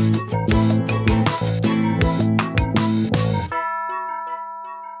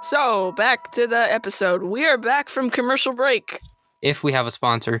 So, back to the episode. We are back from commercial break. If we have a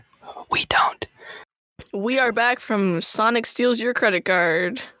sponsor, we don't. We are back from Sonic Steals Your Credit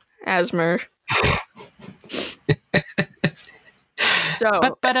Card, Asmer.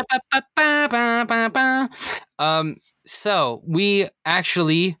 So we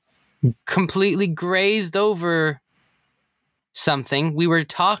actually completely grazed over something. We were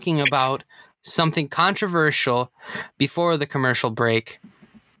talking about something controversial before the commercial break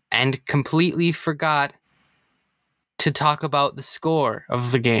and completely forgot to talk about the score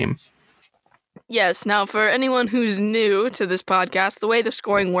of the game. Yes, now for anyone who's new to this podcast, the way the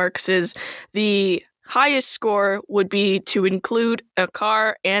scoring works is the highest score would be to include a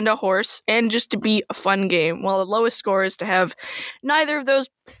car and a horse and just to be a fun game, while the lowest score is to have neither of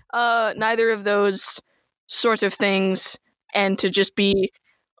those sorts of things and to just be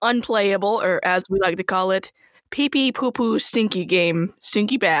unplayable, or as we like to call it, pee-pee poo-poo stinky game,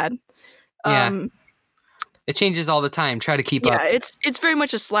 stinky bad. Yeah. It changes all the time. Try to keep up. Yeah, it's very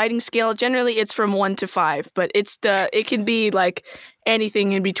much a sliding scale. Generally, it's from 1 to 5, but it can be like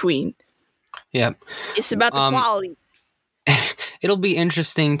anything in between. Yeah. It's about the quality. It'll be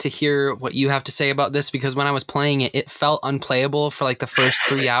interesting to hear what you have to say about this, because when I was playing it, it felt unplayable for like the first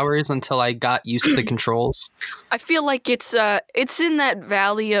 3 hours until I got used to the controls. I feel like it's in that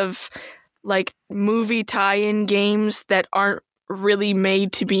valley of like movie tie-in games that aren't really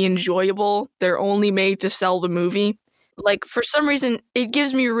made to be enjoyable. They're only made to sell the movie. Like, for some reason, it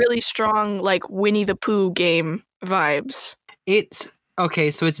gives me really strong like Winnie the Pooh game vibes. It's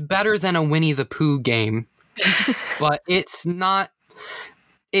okay, so it's better than a Winnie the Pooh game, but it's not.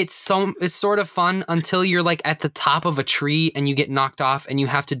 It's sort of fun until you're like at the top of a tree and you get knocked off and you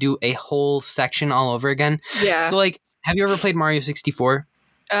have to do a whole section all over again. Yeah. So like, have you ever played Mario 64?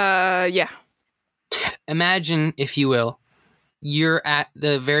 Yeah. Imagine, if you will, you're at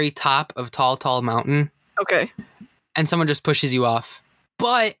the very top of Tall Mountain. Okay. And someone just pushes you off.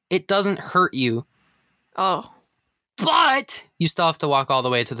 But it doesn't hurt you. Oh. But you still have to walk all the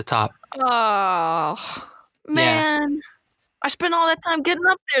way to the top. Oh. Man. Yeah. I spent all that time getting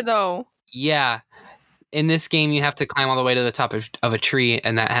up there, though. Yeah. In this game, you have to climb all the way to the top of a tree,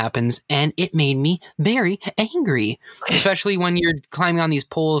 and that happens. And it made me very angry. Especially when you're climbing on these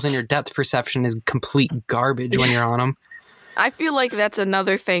poles and your depth perception is complete garbage when you're on them. I feel like that's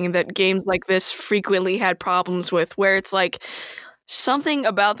another thing that games like this frequently had problems with, where it's like something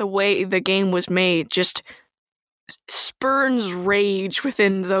about the way the game was made just spurns rage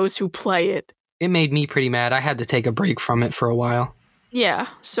within those who play it. It made me pretty mad. I had to take a break from it for a while. Yeah,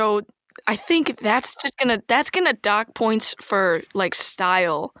 so I think that's gonna dock points for like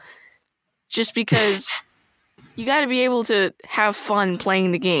style, just because you got to be able to have fun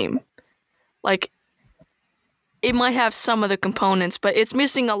playing the game. Like, it might have some of the components, but it's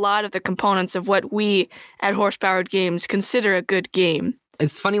missing a lot of the components of what we at Horse-Powered Games consider a good game.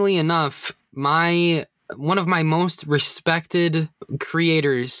 It's funnily enough, one of my most respected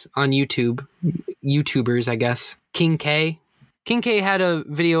creators on YouTubers, I guess, King K. King K had a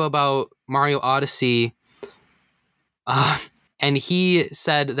video about Mario Odyssey, and he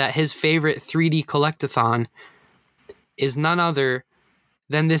said that his favorite 3D collectathon is none other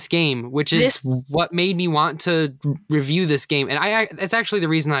than this game, which is what made me want to review this game. And it's actually the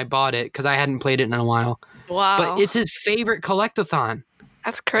reason I bought it, because I hadn't played it in a while. Wow. But it's his favorite collectathon.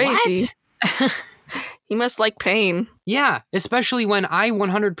 That's crazy. What? He must like pain. Yeah, especially when I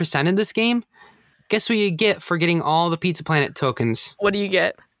 100%ed this game. Guess what you get for getting all the Pizza Planet tokens? What do you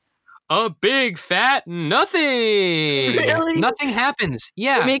get? A big fat nothing. Really? Nothing happens.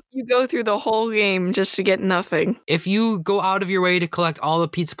 Yeah. They make you go through the whole game just to get nothing. If you go out of your way to collect all the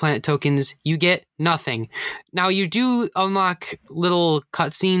Pizza Planet tokens, you get nothing. Now, you do unlock little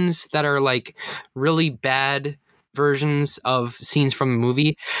cutscenes that are like really bad versions of scenes from the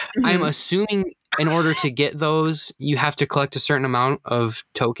movie. Mm-hmm. I'm assuming in order to get those, you have to collect a certain amount of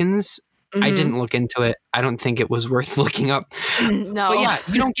tokens. I didn't look into it. I don't think it was worth looking up. No. But yeah,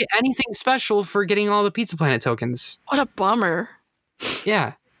 you don't get anything special for getting all the Pizza Planet tokens. What a bummer.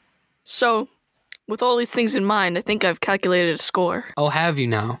 Yeah. So, with all these things in mind, I think I've calculated a score. I'll have you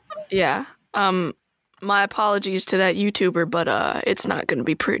now. Yeah. My apologies to that YouTuber, but it's not going to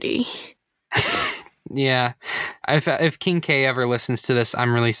be pretty. Yeah. If King K ever listens to this,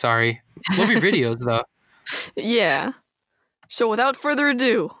 I'm really sorry. Love your videos, though. Yeah. So, without further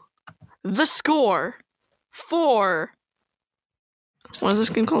ado, the score for... What is this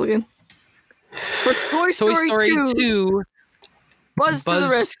game called again? For Toy Story 2... Buzz to the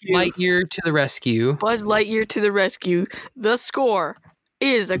rescue. Lightyear to the rescue. Buzz Lightyear to the rescue. The score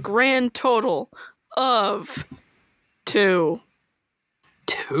is a grand total of 2.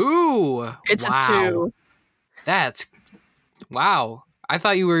 2? It's a 2. That's... Wow. I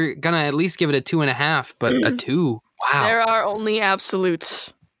thought you were going to at least give it a 2.5, but a 2. Wow. There are only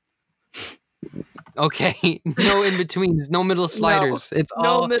absolutes. Okay. No in-betweens. No middle sliders. No, it's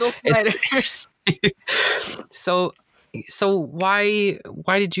all... No middle sliders. So why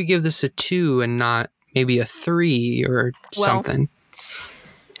did you give this a 2 and not maybe a 3 or something?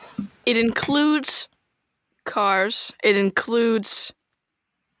 It includes Cars. It includes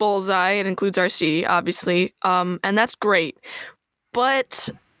Bullseye. It includes RC, obviously. And that's great. But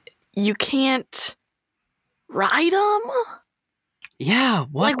you can't ride them? Yeah,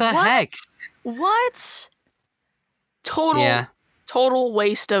 what the heck? What? Total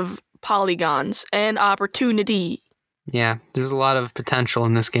waste of polygons and opportunity. Yeah, there's a lot of potential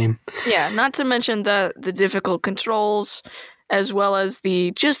in this game. Yeah, not to mention the difficult controls, as well as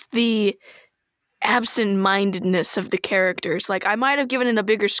the absent-mindedness of the characters. Like, I might have given it a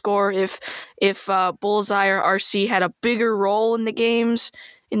bigger score if Bullseye or RC had a bigger role in the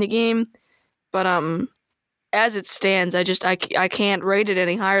game. But as it stands, I can't rate it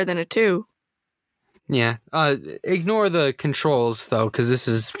any higher than a 2. Yeah. Ignore the controls though, because this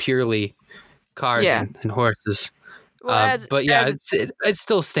is purely cars and horses. Well, it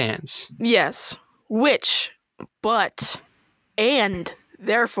still stands. Yes. And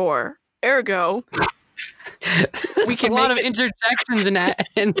therefore, ergo, we can a lot of interjections and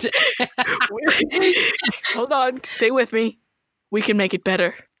hold on, stay with me. We can make it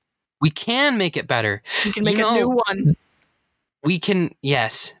better. We can make it better. We can make a new one. We can,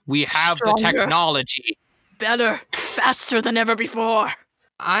 yes. We have Stronger. the technology. Better. Faster than ever before.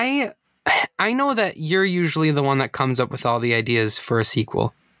 I know that you're usually the one that comes up with all the ideas for a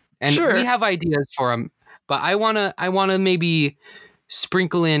sequel. And we have ideas for them. But I wanna maybe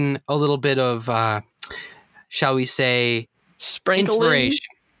sprinkle in a little bit of, shall we say,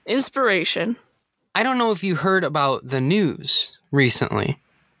 Inspiration. I don't know if you heard about the news recently.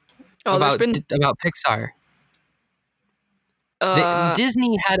 About Pixar.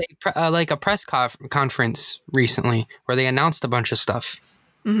 Disney had a press conference recently where they announced a bunch of stuff.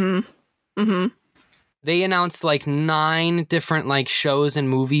 They announced 9 different shows and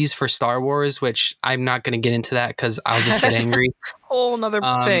movies for Star Wars, which I'm not going to get into that because I'll just get angry. Whole nother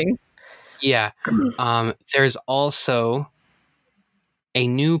thing. Yeah. There's also a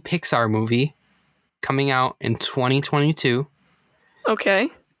new Pixar movie coming out in 2022. Okay.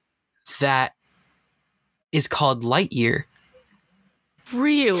 That is called Lightyear.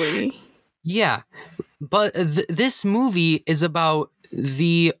 Really? Yeah. But this movie is about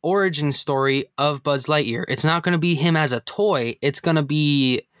the origin story of Buzz Lightyear. It's not going to be him as a toy. It's going to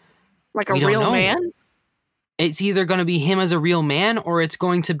be... like a real man? It's either going to be him as a real man, or it's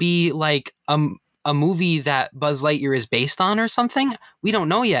going to be a movie that Buzz Lightyear is based on or something. We don't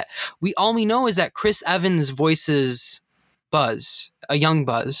know yet. All we know is that Chris Evans voices Buzz, a young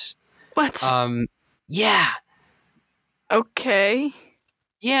Buzz. What? Yeah. Okay.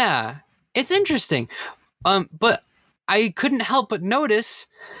 Yeah. It's interesting. But I couldn't help but notice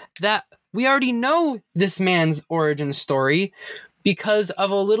that we already know this man's origin story because of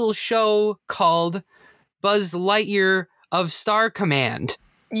a little show called Buzz Lightyear of Star Command.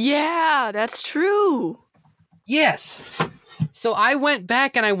 Yeah, that's true. Yes. So I went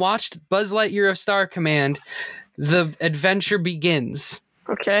back and I watched Buzz Lightyear of Star Command. The adventure begins.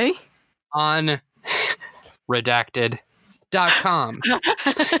 Okay. On redacted.com.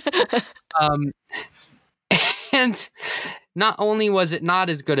 And not only was it not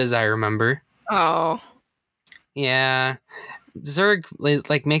as good as I remember. Oh. Yeah. Zurg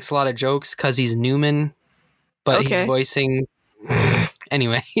makes a lot of jokes because he's Newman, but he's voicing...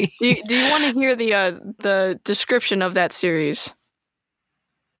 Anyway. Do you want to hear the description of that series?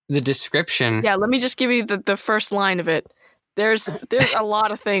 The description? Yeah, let me just give you the first line of it. There's a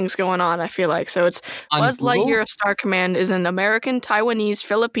lot of things going on, I feel like. So it's On Buzz Google? Lightyear: A Star Command is an American, Taiwanese,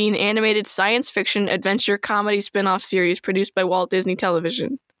 Philippine animated science fiction adventure comedy spin-off series produced by Walt Disney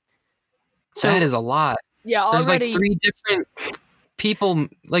Television. So That is a lot. yeah, There's like already 3 different people,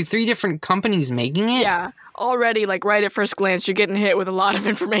 like 3 different companies making it. yeah, already like right at first glance you're getting hit with a lot of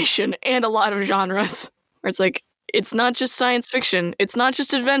information and a lot of genres. Where it's like it's not just science fiction, it's not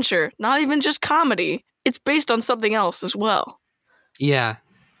just adventure, not even just comedy. It's based on something else as well. Yeah.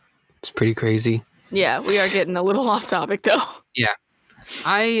 It's pretty crazy. Yeah, we are getting a little off topic though. Yeah.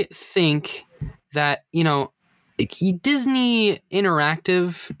 I think that, Disney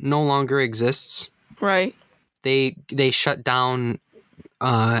Interactive no longer exists. Right. They shut down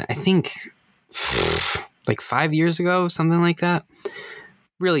I think like 5 years ago, something like that.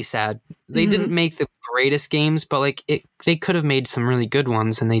 Really sad. They didn't make the greatest games, but like they could have made some really good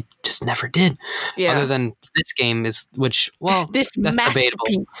ones, and they just never did. Yeah. Other than this game this This that's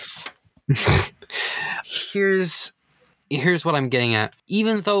masterpiece. debatable. Here's what I'm getting at.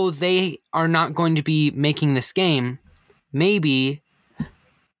 Even though they are not going to be making this game, maybe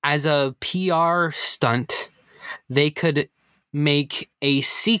as a PR stunt, they could make a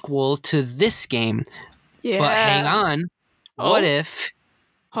sequel to this game. Yeah. But hang on. Oh. What if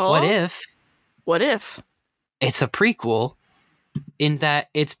What if? it's a prequel in that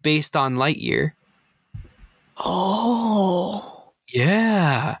it's based on Lightyear? Oh.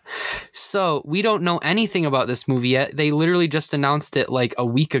 Yeah. So we don't know anything about this movie yet. They literally just announced it like a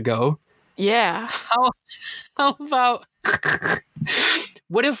week ago. Yeah. How about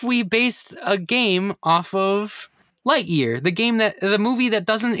what if we based a game off of Lightyear, the movie that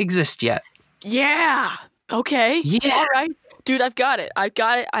doesn't exist yet? Yeah. Okay. Yeah. All right. Dude, I've got it. I've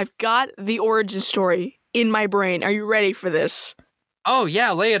got the origin story in my brain. Are you ready for this? Oh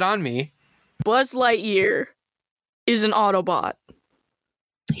yeah, lay it on me. Buzz Lightyear is an Autobot.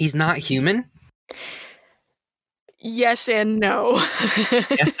 He's not human? Yes and no.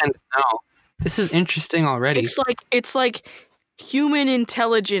 Yes and no. This is interesting already. It's like human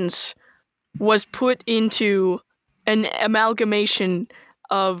intelligence was put into an amalgamation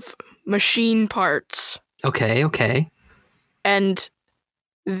of machine parts, Okay. and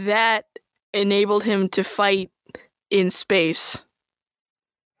that enabled him to fight in space.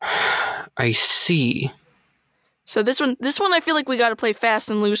 I see. So this one I feel like we got to play fast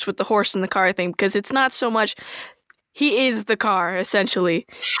and loose with the horse and the car thing, because it's not so much he is the car essentially.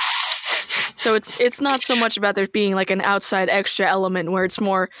 So it's not so much about there being like an outside extra element where it's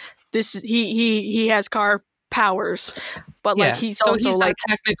more this he has car powers, but like he's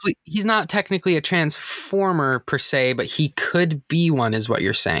not technically a transformer per se, but he could be one, is what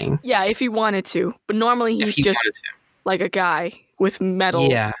you're saying. Yeah, if he wanted to, but normally he's just like a guy with metal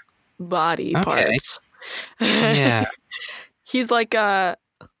body parts. Yeah. He's like a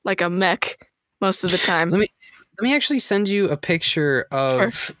mech most of the time. Let me actually send you a picture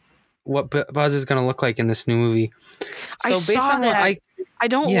of what Buzz is going to look like in this new movie. So I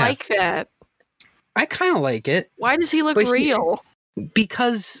don't like that. I kind of like it. Why does he look real?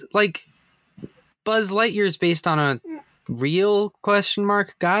 Because like Buzz Lightyear is based on a real ?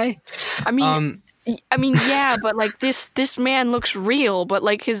 Guy. I mean, yeah, but like this man looks real, but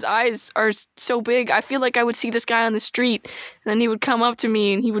like his eyes are so big. I feel like I would see this guy on the street, and then he would come up to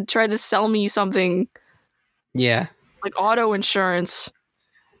me and he would try to sell me something. Yeah. Like auto insurance.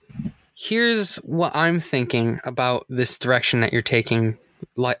 Here's what I'm thinking about this direction that you're taking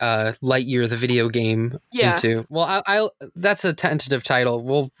Lightyear the video game into. Well, I'll that's a tentative title.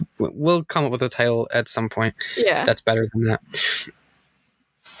 We'll come up with a title at some point. Yeah. That's better than that.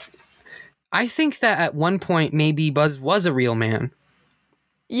 I think that at one point maybe Buzz was a real man.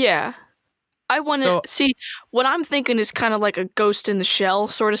 Yeah. I want to see what I'm thinking is kind of like a Ghost in the Shell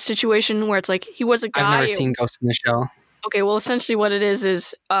sort of situation where it's like he was a guy. I've never seen Ghost in the Shell. Okay, well essentially what it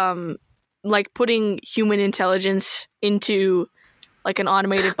is like putting human intelligence into like an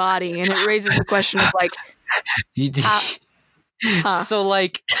automated body, and it raises the question of like so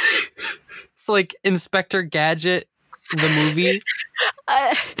like Inspector Gadget the movie.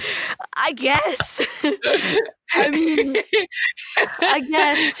 I guess. I mean, I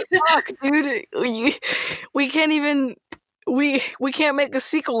guess. Fuck, dude. We can't even. We can't make a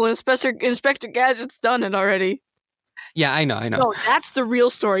sequel. Inspector Gadget's done it already. Yeah, I know. No, that's the real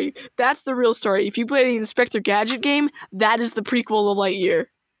story. That's the real story. If you play the Inspector Gadget game, that is the prequel to Lightyear.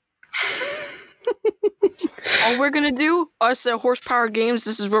 All we're gonna do, us Horsepower Games,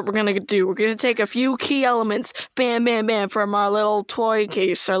 this is what we're gonna do. We're gonna take a few key elements, bam, bam, bam, from our little toy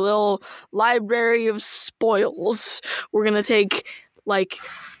case, our little library of spoils. We're gonna take, like,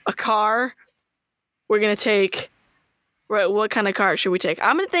 a car. We're gonna take Right, what kind of car should we take?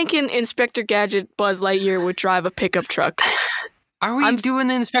 I'm thinking Inspector Gadget Buzz Lightyear would drive a pickup truck. Are we doing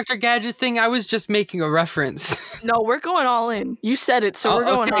the Inspector Gadget thing? I was just making a reference. No, we're going all in. You said it, so we're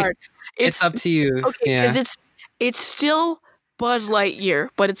going hard. It's up to you. Okay, because it's still Buzz Lightyear,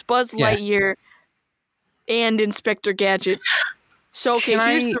 but it's Buzz Lightyear and Inspector Gadget. So, okay,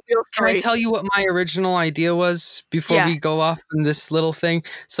 here's the real story. Can I tell you what my original idea was before we go off on this little thing?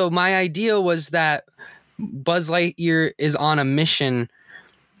 So my idea was that Buzz Lightyear is on a mission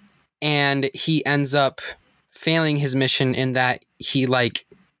and he ends up failing his mission in that he like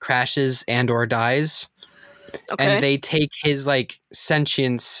crashes and or dies. Okay. And they take his like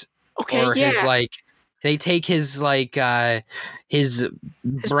sentience his like they take his like his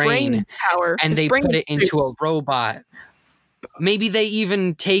brain power and they put it into a robot. Maybe they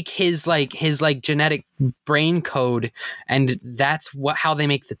even take his genetic brain code and that's how they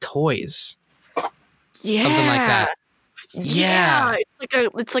make the toys. Yeah. Something like that. Yeah.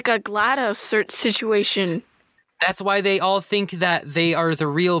 It's like a GLaDOS situation. That's why they all think that they are the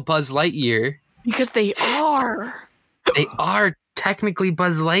real Buzz Lightyear. Because they are. They are technically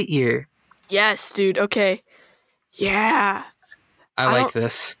Buzz Lightyear. Yes, dude. Okay. Yeah. I like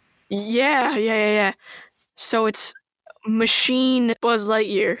this. Yeah. So it's Machine Buzz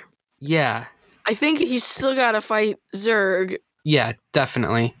Lightyear. Yeah. I think he's still got to fight Zurg. Yeah,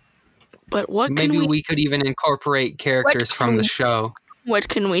 definitely. But maybe we could even incorporate characters from the show. What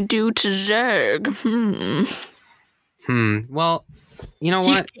can we do to Zurg? Well, you know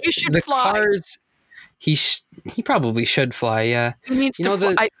what? He should fly. Cars. He probably should fly. Yeah. He needs to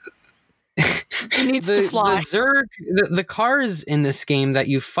fly. He needs to fly. The Zurg, the cars in this game that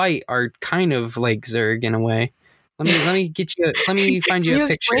you fight are kind of like Zurg in a way. Let me get you. Let me find you a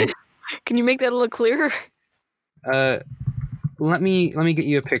picture. Can you make that a little clearer? Let me get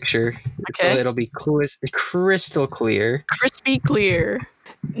you a picture so it'll be crystal clear. Crispy clear.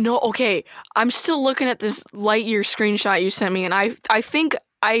 No, okay. I'm still looking at this Lightyear screenshot you sent me, and I think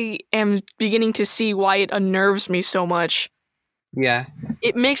I am beginning to see why it unnerves me so much. Yeah.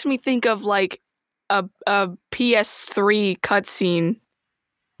 It makes me think of like a PS3 cutscene.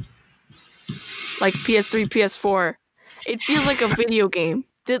 Like PS3, PS4. It feels like a video game.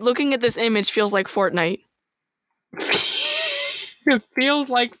 Looking at this image feels like Fortnite. It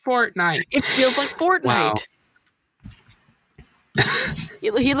feels like Fortnite. It feels like Fortnite. Wow.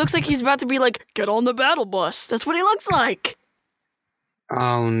 He looks like he's about to be like, get on the battle bus. That's what he looks like.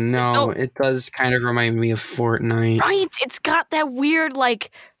 Oh no, it does kind of remind me of Fortnite. Right? It's got that weird like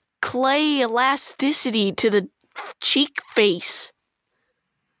clay elasticity to the cheek face.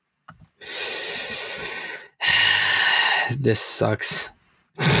 This sucks.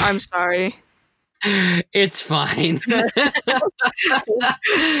 I'm sorry. It's fine.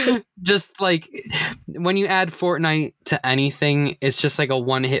 Just like when you add Fortnite to anything, it's just like a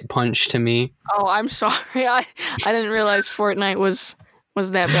one-hit punch to me. Oh, I'm sorry. I didn't realize Fortnite was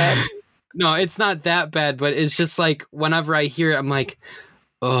that bad. No, it's not that bad, but it's just like whenever I hear it, I'm like,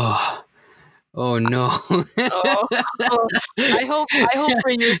 oh no. I hope for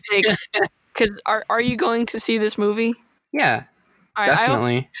your sake. Because are you going to see this movie? Yeah. All right,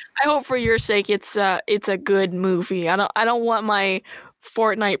 definitely. I hope for your sake it's a good movie. I don't want my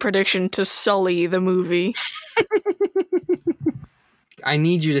Fortnite prediction to sully the movie. I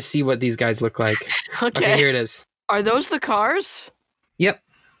need you to see what these guys look like. Okay, here it is. Are those the cars? Yep.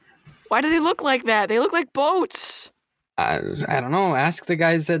 Why do they look like that? They look like boats. I don't know. Ask the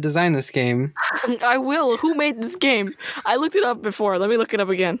guys that designed this game. I will. Who made this game? I looked it up before. Let me look it up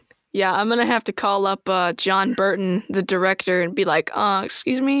again. Yeah, I'm going to have to call up John Burton, the director, and be like,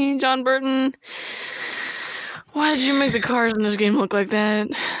 excuse me, John Burton, why did you make the cars in this game look like that?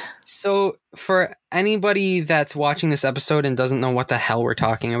 So, for anybody that's watching this episode and doesn't know what the hell we're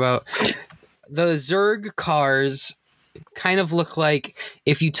talking about, the Zurg cars kind of look like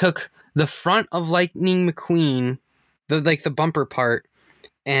if you took the front of Lightning McQueen, the bumper part,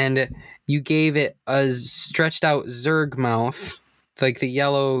 and you gave it a stretched out Zurg mouth, like the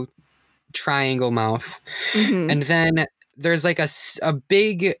yellow triangle mouth, and then there's like a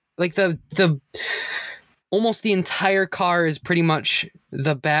big like the almost the entire car is pretty much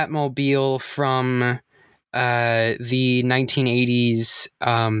the Batmobile from the 1980s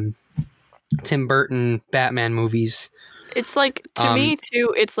Tim Burton Batman movies. It's like to me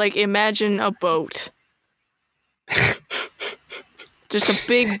too. It's like imagine a boat, just a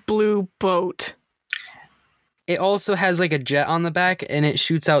big blue boat. It also has like a jet on the back and it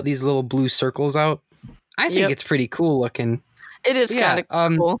shoots out these little blue circles out. I think it's pretty cool looking. It is kind of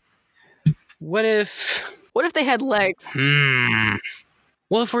cool. What if they had legs?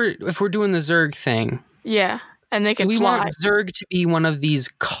 Well, if we're doing the Zurg thing. Yeah. and they Do can we fly. want Zurg to be one of these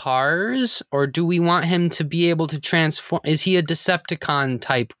cars, or do we want him to be able to transform? Is he a Decepticon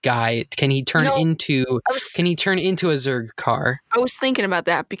type guy? Can he turn into I was a Zurg car? I was thinking about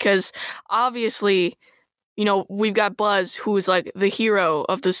that because obviously, we've got Buzz, who's like the hero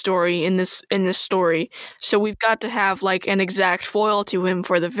of the story in this story. So we've got to have like an exact foil to him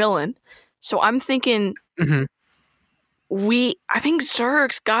for the villain. So I'm thinking Mhm. I think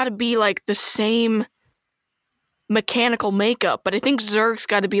Zurg's got to be like the same mechanical makeup, but I think Zurg's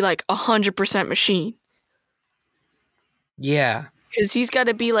got to be like 100% machine. Yeah. Because he's got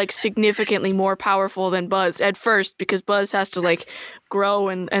to be like significantly more powerful than Buzz at first, because Buzz has to like grow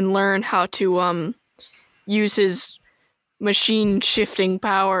and learn how to use his machine shifting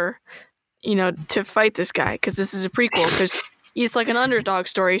power, to fight this guy. Because this is a prequel. Because it's like an underdog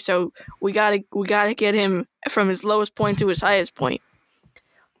story, so we gotta get him from his lowest point to his highest point.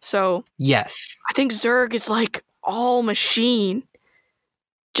 So Yes. I think Zurg is like all machine,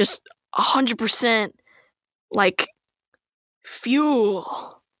 just 100% like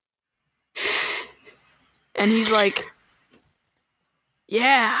fuel. And he's like,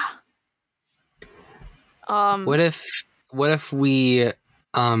 yeah. What if we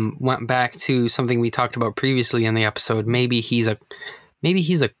went back to something we talked about previously in the episode? Maybe he's a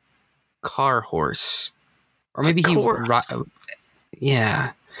car horse, or maybe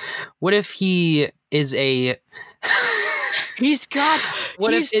yeah. What if he is a he's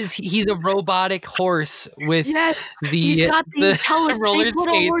a robotic horse with he's got the roller they put skates.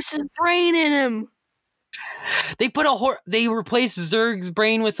 a horse's brain in him. They replaced Zurg's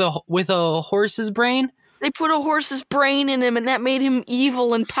brain with a horse's brain. They put a horse's brain in him, and that made him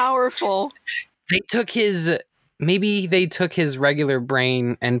evil and powerful. They took his regular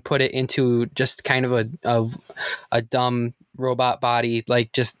brain and put it into just kind of a dumb robot body.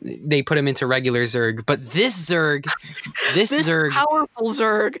 Like, just they put him into regular Zurg. But this Zurg, this Zurg, powerful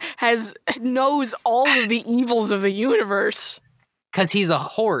Zurg knows all of the evils of the universe. Because he's a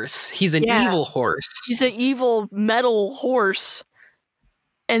horse. He's an evil horse. He's an evil metal horse.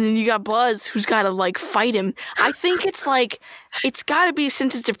 And then you got Buzz, who's got to, like, fight him. I think it's got to be,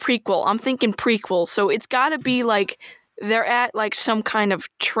 since it's a prequel, I'm thinking prequel, so it's got to be, like, they're at, like, some kind of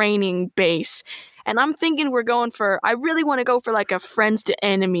training base. And I'm thinking I really want to go for, like, a friends to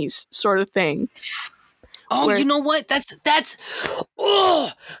enemies sort of thing. Oh, you know what?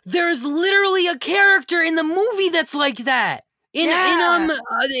 There's literally a character in the movie that's like that.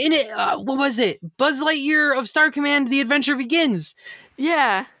 What was it? Buzz Lightyear of Star Command: The Adventure Begins.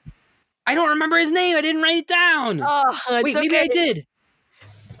 Yeah. I don't remember his name. I didn't write it down. Wait, maybe I did.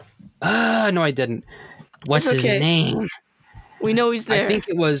 No, I didn't. What's his name? We know he's there. I think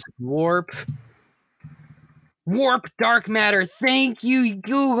it was Warp Dark Matter. Thank you,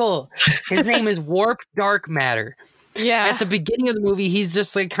 Google. His name is Warp Dark Matter. Yeah. At the beginning of the movie, he's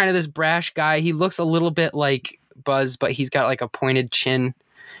just like kind of this brash guy. He looks a little bit like Buzz, but he's got like a pointed chin.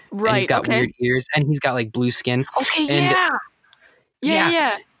 Right. And he's got weird ears, and he's got like blue skin. Okay, and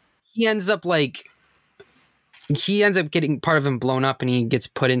yeah. He ends up getting part of him blown up, and he gets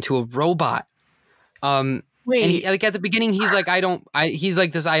put into a robot. Wait. And he, like, at the beginning, he's like, he's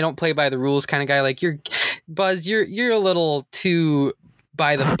like this I don't play by the rules kind of guy. Like, Buzz, you're a little too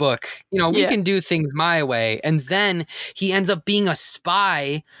by the book. We can do things my way. And then he ends up being a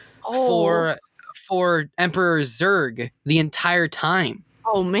spy for Emperor Zurg the entire time.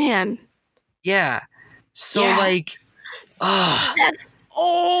 Oh man. Yeah. So that's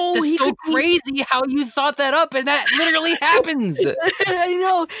so crazy how you thought that up, and that literally happens. I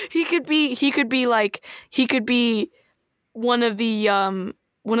know. He could be one of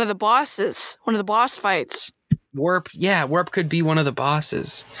the bosses, one of the boss fights. Warp could be one of the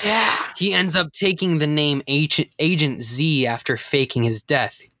bosses. Yeah. He ends up taking the name Agent Z after faking his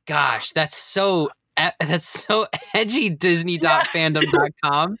death. Gosh, that's so edgy.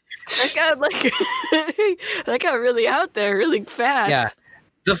 Disney.fandom.com. That got really out there really fast. Yeah.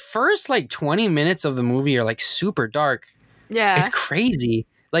 The first 20 minutes of the movie are super dark. Yeah. It's crazy.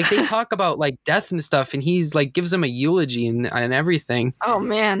 They talk about death and stuff, and he's gives them a eulogy and everything. Oh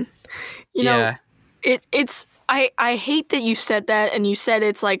man. You know, it's I hate that you said that, and you said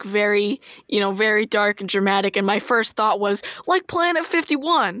it's very, very dark and dramatic, and my first thought was Planet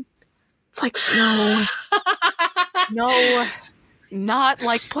 51. It's no, not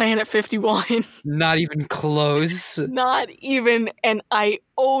like Planet 51. Not even close. Not even an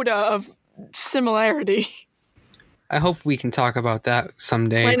iota of similarity. I hope we can talk about that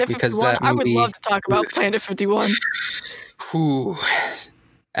someday. Planet because 51, that movie, I would love to talk about Planet 51. Whew.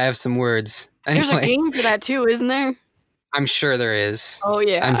 I have some words. Anyway. There's a game for that too, isn't there? I'm sure there is. Oh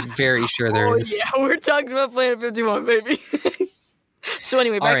yeah. I'm very sure there Oh is. yeah. We're talking about Planet 51, baby. So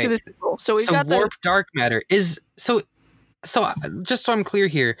anyway, All back right. to the sequel. So we've So got warp dark matter is so. Just so I'm clear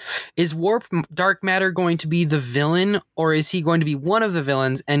here, is warp dark matter going to be the villain, or is he going to be one of the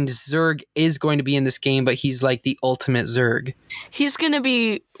villains? And Zurg is going to be in this game, but he's like the ultimate Zurg. He's gonna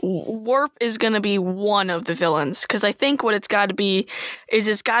be Warp is gonna be one of the villains, because I think what it's got to be is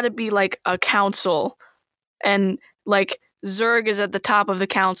it's got to be like a council, and like Zurg is at the top of the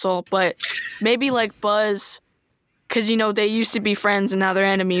council, but maybe like Buzz, because they used to be friends and now they're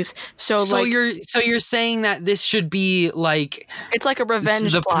enemies. So like you're saying that this should be like it's like a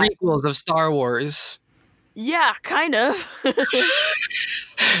revenge the plot. prequels of Star Wars, Yeah, kind of.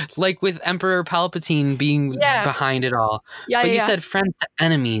 like with Emperor Palpatine being behind it all. Yeah, But you yeah. said friends to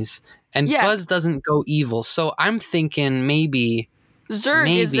enemies, and Yeah. Buzz doesn't go evil. So I'm thinking maybe. Zurg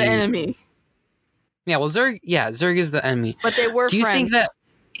is the maybe- enemy, Yeah, well, Zurg is the enemy. but they were Do you friends. think that?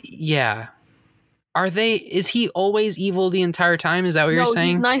 Yeah. Are they? Is he always evil the entire time? Is that what you're No, saying?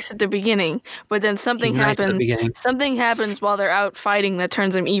 he's nice at the beginning, but then something He's nice at the happens. beginning. Something happens while they're out fighting that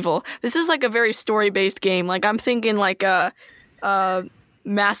turns him evil. This is like a very story-based game. Like I'm thinking like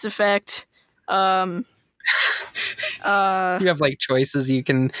Mass Effect. You have like choices you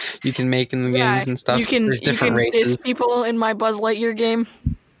can make in the games and stuff. You can There's different kiss races. people in my Buzz Lightyear game.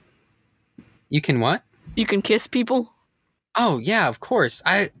 You can what? You can kiss people. Oh yeah, of course.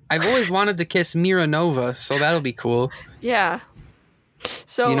 I've always wanted to kiss Mira Nova, so that'll be cool. Yeah.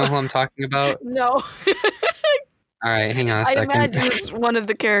 So Do you know who I'm talking about? no, All right, hang on a I second. imagine it's one of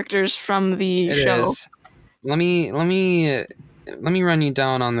the characters from the It show. is. Let me run you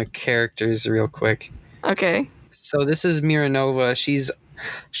down on the characters real quick. Okay. So this is Mira Nova. She's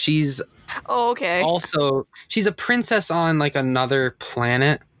Oh, okay. also she's a princess on like another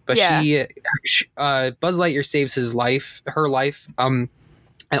planet, but Yeah. Buzz Lightyear saves her life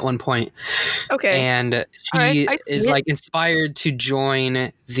at one point, Okay. and she Alright, I see is it. like inspired to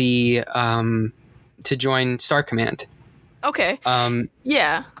join Star Command. Okay.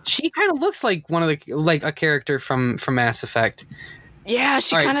 Yeah. She kind of looks like one of the like a character from Mass Effect. Yeah,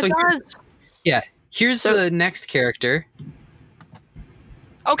 she Alright, kind of so does. Here's So- the next character.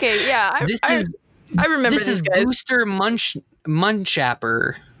 Okay, yeah. I remember this this is guy. Booster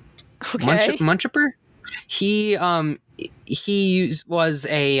Munchapper. Okay. Munchapper? He was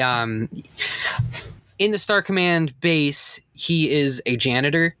a in the Star Command base. He is a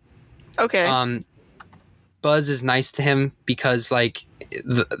janitor. Okay. Buzz is nice to him because like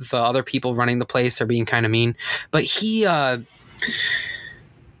the other people running the place are being kind of mean, but he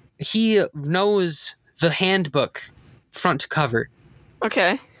knows the handbook front to cover.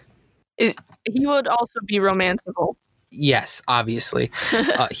 Okay. He would also be romanceable. Yes, obviously.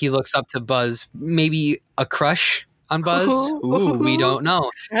 He looks up to Buzz. Maybe a crush on Buzz? Ooh, we don't know.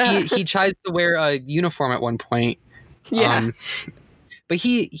 He tries to wear a uniform at one point. Yeah. But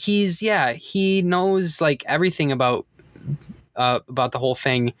he knows like everything about the whole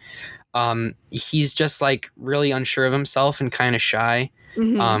thing. He's just like really unsure of himself and kind of shy.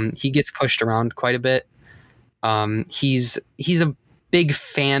 Mhm. He gets pushed around quite a bit. He's a big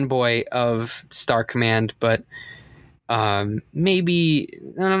fanboy of Star Command, but maybe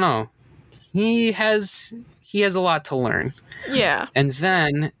I don't know. He has a lot to learn. Yeah. And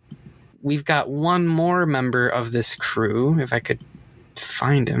then we've got one more member of this crew, if I could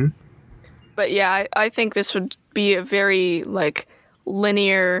find him. But yeah, I think this would be a very like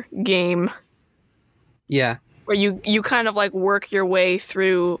linear game Yeah. where you kind of like work your way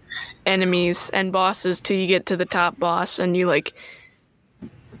through enemies and bosses till you get to the top boss, and you like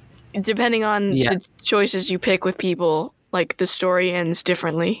depending on Yeah. the choices you pick with people, like the story ends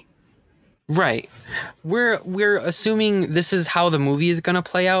differently. Right. We're assuming this is how the movie is going to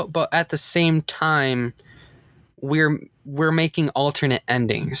play out, but at the same time we're making alternate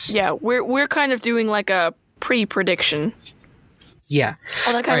endings. Yeah, we're kind of doing like a pre-prediction. Yeah.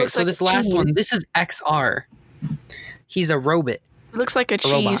 Oh, that guy All right, looks so like this a last cheese. one, this is XR. He's a robot. It looks like a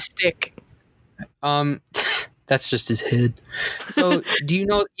robot. cheese stick. That's just his head. So, do you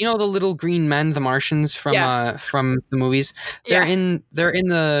know the little green men, the Martians from the movies? They're Yeah. in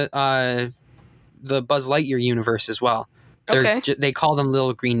the Buzz Lightyear universe as well. Okay. They call them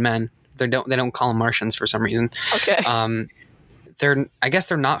little green men. They don't call them Martians for some reason. Okay. I guess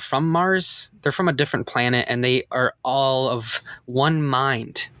they're not from Mars. They're from a different planet, and they are all of one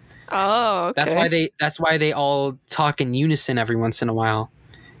mind. Oh, okay. That's why they all talk in unison every once in a while.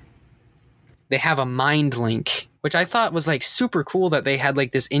 They have a mind link, which I thought was like super cool that they had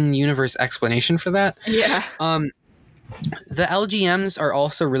like this in-universe explanation for that. Yeah. the LGMs are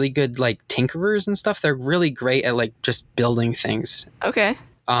also really good, like tinkerers and stuff. They're really great at like just building things. Okay.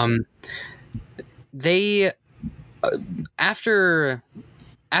 They after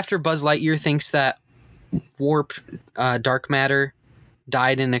Buzz Lightyear thinks that warp dark matter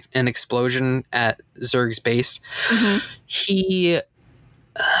died in an explosion at Zurg's base,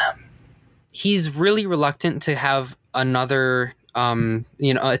 he's really reluctant to have another a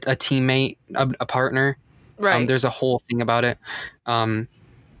teammate, a partner. Right. There's a whole thing about it. The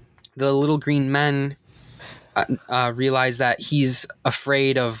little green men realize that he's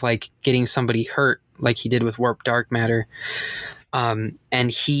afraid of like getting somebody hurt like he did with warp dark matter, and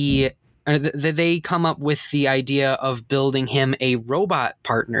they come up with the idea of building him a robot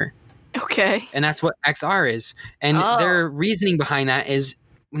partner. Okay. And that's what XR is. And their reasoning behind that is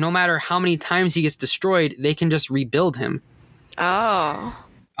no matter how many times he gets destroyed, they can just rebuild him. Oh.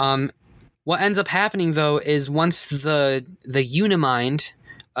 What ends up happening though is once the Unimind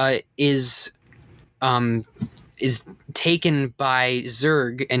is taken by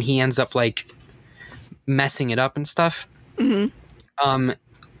Zurg and he ends up like messing it up and stuff. The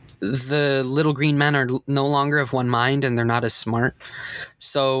little green men are no longer of one mind and they're not as smart.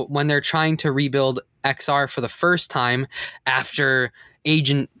 So when they're trying to rebuild XR for the first time after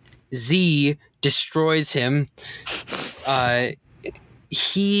Agent Z destroys him, they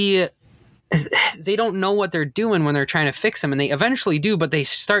don't know what they're doing when they're trying to fix him, and they eventually do, but they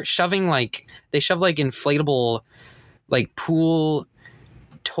start shove inflatable like pool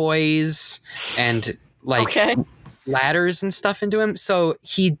toys and like ladders and stuff into him, so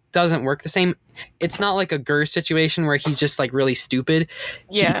he doesn't work the same. It's not like a Gur situation where he's just like really stupid.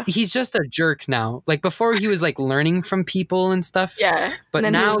 He's just a jerk now. Like before he was like learning from people and stuff. Yeah. But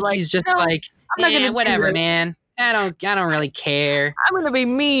now he's just like, I'm not gonna whatever, man. I don't really care. I'm gonna be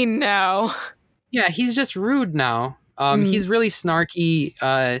mean now. Yeah, he's just rude now. He's really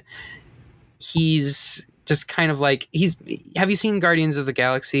snarky. He's just kind of like have you seen Guardians of the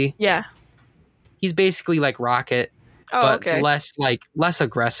Galaxy? Yeah. He's basically like Rocket, but less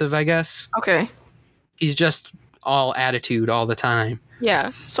aggressive, I guess. Okay. He's just all attitude all the time. Yeah.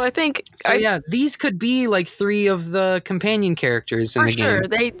 So I think these could be like 3 of the companion characters in the game. For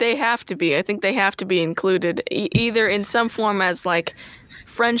sure. They have to be. I think they have to be included either in some form as like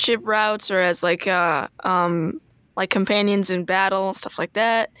friendship routes or as like companions in battle, stuff like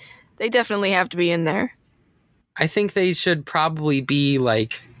that. They definitely have to be in there. I think they should probably be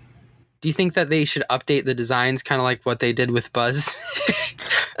like, do you think that they should update the designs kind of like what they did with Buzz?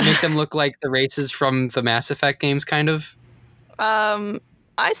 Make them look like the races from the Mass Effect games kind of? I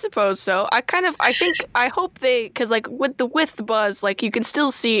suppose so. I hope because like with Buzz, like you can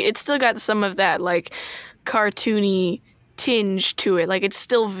still see it's still got some of that like cartoony tinge to it. Like it's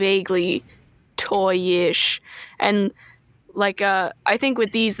still vaguely toy-ish, and like I think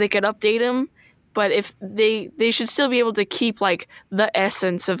with these they could update them, but if they should still be able to keep like the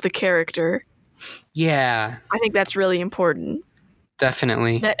essence of the character. Yeah, I think that's really important.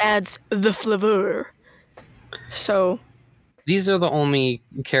 Definitely, that adds the flavor. So. These are the only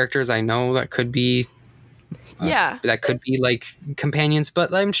characters I know that could be that could be like companions,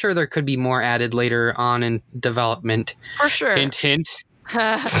 but I'm sure there could be more added later on in development. For sure. Hint, hint.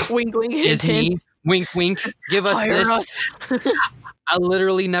 Wink, wink, hint, Disney, hint. Wink, wink. Give us this. I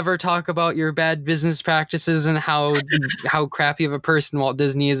literally never talk about your bad business practices and how crappy of a person Walt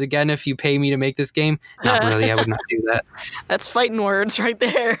Disney is again if you pay me to make this game. Not really. I would not do that. That's fighting words right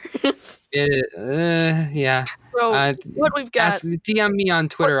there. Yeah. So what we've got... DM me on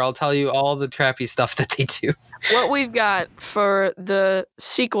Twitter. I'll tell you all the crappy stuff that they do. What we've got for the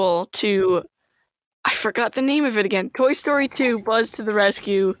sequel to... I forgot the name of it again. Toy Story 2, Buzz to the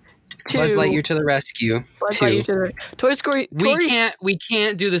Rescue 2. Buzz Lightyear to the Rescue. Buzz Lightyear to the... Toy Story... We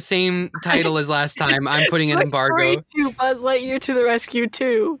can't do the same title as last time. I'm putting an embargo. Toy Story 2, Buzz Lightyear to the Rescue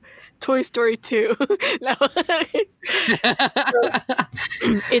 2. Toy Story 2. No.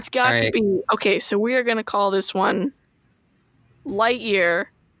 It's got to be... Okay, so we are going to call this one Lightyear,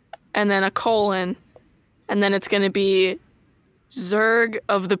 and then a colon, and then it's going to be Zurg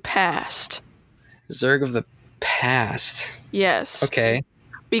of the Past. Zurg of the Past. Yes. Okay.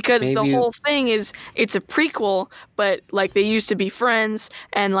 Because the whole thing is, it's a prequel, but like they used to be friends,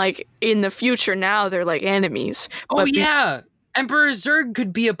 and like in the future now they're like enemies. Oh, yeah. Emperor Zurg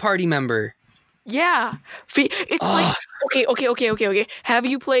could be a party member. Yeah. It's like okay. Have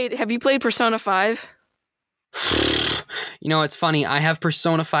you played Persona 5? You know, it's funny. I have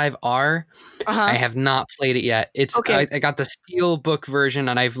Persona 5R. I have not played it yet. I got the Steelbook version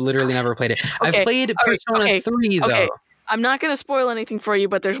and I've literally never played it. I've played Persona 3 though. I'm not going to spoil anything for you,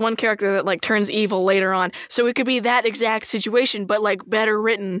 but there's one character that like turns evil later on. So it could be that exact situation, but like better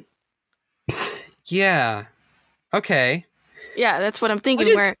written. Yeah. Okay. Yeah, that's what I'm thinking.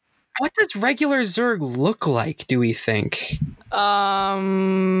 What does regular Zurg look like, do we think? Hot.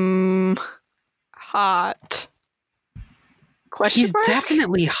 He's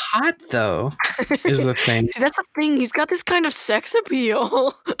definitely hot, though, is the thing. See, that's the thing. He's got this kind of sex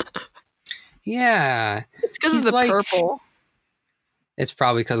appeal. Yeah. It's because of the purple. It's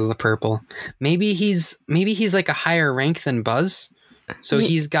probably because of the purple. Maybe he's like a higher rank than Buzz. So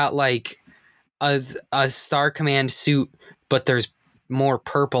he's got like a Star Command suit, but there's more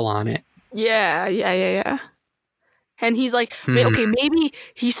purple on it. Yeah. And he's like, okay, maybe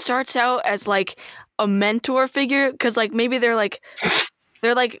he starts out as like a mentor figure, because like maybe they're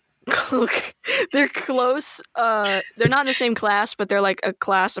close. They're not in the same class, but they're like a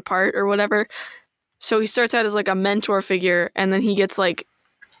class apart or whatever. So he starts out as like a mentor figure, and then he gets like,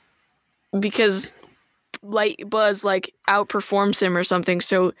 because Light Buzz like outperforms him or something,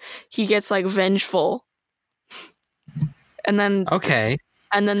 so he gets like vengeful. And then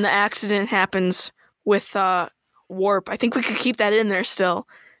and then the accident happens with Warp. I think we could keep that in there still.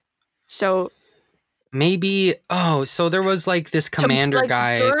 So maybe so there was like this commander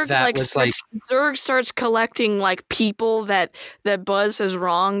guy Zurg, that was like Zurg starts collecting like people that Buzz has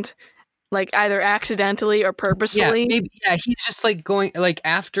wronged, like either accidentally or purposefully. He's just like going like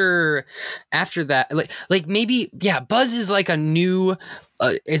after that like maybe Buzz is like a new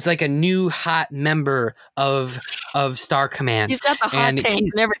it's like a new hot member of Star Command. He's got the hot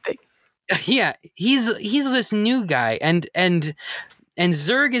tanks and everything. Yeah, he's this new guy, and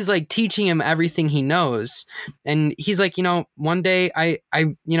Zurg is like teaching him everything he knows, and he's like, one day I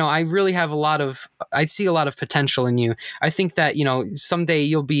really have I see a lot of potential in you. I think that someday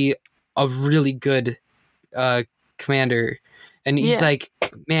you'll be a really good commander. And he's like,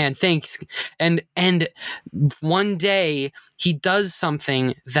 man, thanks. And one day he does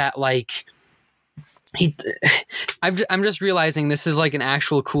something that like I'm just realizing this is like an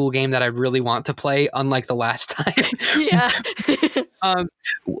actual cool game that I really want to play, unlike the last time. Yeah.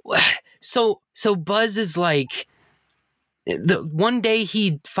 So Buzz is like, the one day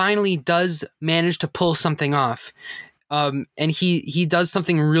he finally does manage to pull something off. And he does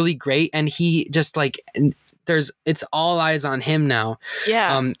something really great, and he just like it's all eyes on him now.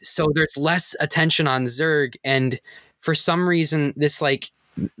 Yeah. So there's less attention on Zurg, and for some reason this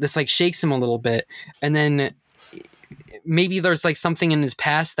shakes him a little bit, and then maybe there's like something in his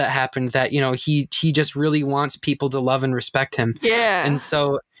past that happened that he just really wants people to love and respect him. Yeah. And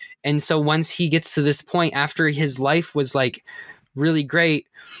so once he gets to this point after his life was like really great,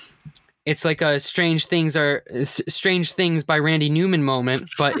 it's like a Strange Things by Randy Newman moment,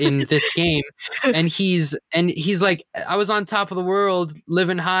 but in this game. And he's like, I was on top of the world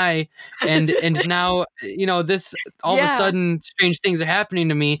living high, and now this all of a sudden strange things are happening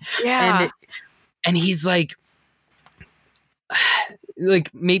to me. Yeah. And he's like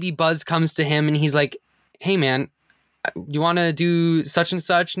maybe Buzz comes to him and he's like, hey man, you want to do such and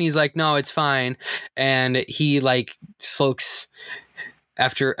such? And he's like, no, it's fine. And he like sulks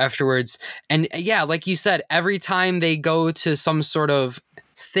afterwards. And like you said, every time they go to some sort of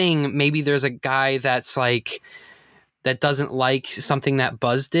thing, maybe there's a guy that's like that doesn't like something that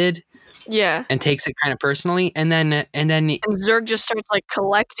Buzz did, and takes it kind of personally, and then Zurg just starts like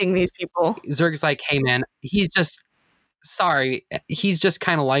collecting these people. Zurg's like, hey man, he's just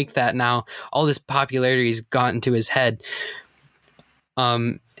kind of like that now. All this popularity's gotten to his head.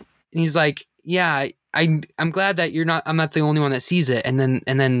 And he's like, yeah, I'm glad that I'm not the only one that sees it. And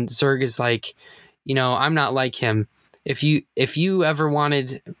then Zurg is like, I'm not like him. If you ever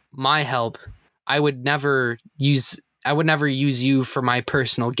wanted my help, I would never use you for my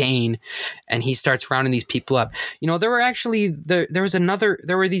personal gain. And he starts rounding these people up. There were actually there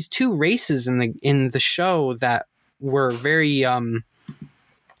were these two races in the show that were very that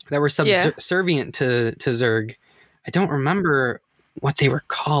were subservient to Zurg. I don't remember what they were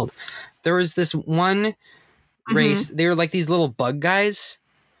called. There was this one race. They were like these little bug guys.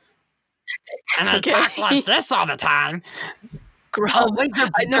 And I talk like this all the time. Grubs. Oh, wait,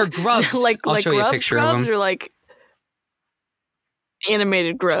 they're grubs. I'll show you a picture of them. Or like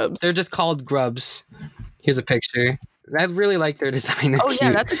animated grubs. They're just called grubs. Here's a picture. I really like their design. They're cute.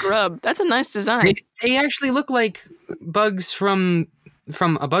 Yeah, that's a grub. That's a nice design. They actually look like bugs from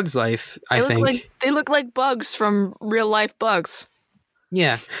A Bug's Life, I think. They look like bugs from real life bugs.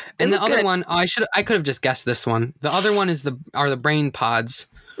 Yeah. And the other one, I could have just guessed this one. The other one are the brain pods.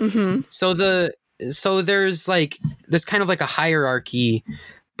 Mm-hmm. So there's kind of like a hierarchy,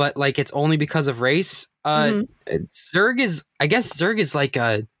 but like it's only because of race. Mhm. I guess Zerg is like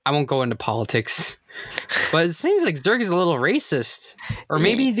I won't go into politics, but it seems like Zerg is a little racist, or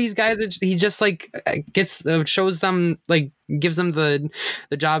maybe these guys he just like shows them, like gives them the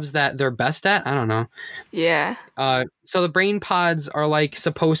jobs that they're best at. I don't know. Yeah. So the brain pods are like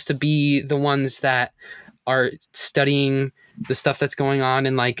supposed to be the ones that are studying the stuff that's going on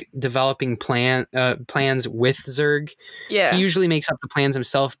and like developing plans with Zerg. Yeah. He usually makes up the plans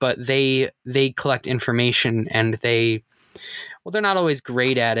himself, but they collect information and they're not always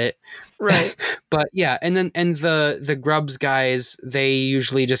great at it. Right. But yeah, and the grubs guys, they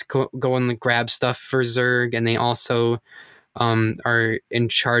usually just go and grab stuff for Zerg, and they also are in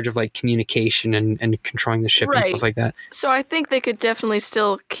charge of like communication and controlling the ship and stuff like that. So I think they could definitely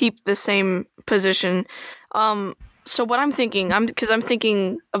still keep the same position. So what I'm thinking, because I'm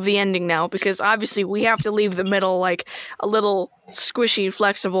thinking of the ending now, because obviously we have to leave the middle like a little squishy,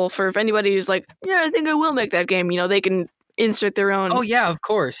 flexible for if anybody who's like, yeah, I think I will make that game. You know, they can insert their own. Oh yeah, of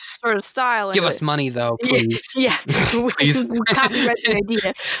course. Sort of style. Give us money though, please. Yeah, please. Copyright the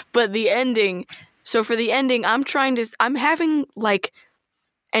idea. But the ending. So for the ending, I'm having like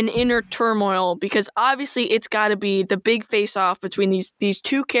an inner turmoil because obviously it's got to be the big face-off between these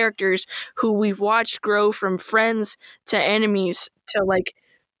two characters who we've watched grow from friends to enemies to like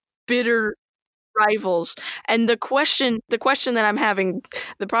bitter rivals. And the question that I'm having,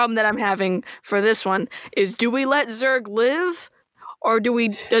 the problem that I'm having for this one is, do we let Zerg live or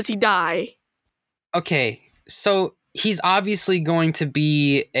does he die? Okay, so he's obviously going to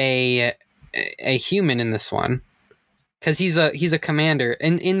be a human in this one. Because he's a commander,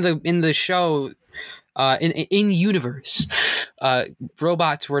 and in the show, in universe,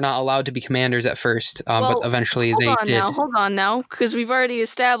 robots were not allowed to be commanders at first, but eventually they did. Hold on now, because we've already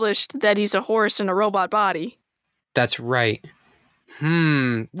established that he's a horse in a robot body. That's right.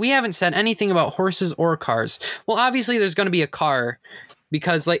 We haven't said anything about horses or cars. Well, obviously there's going to be a car,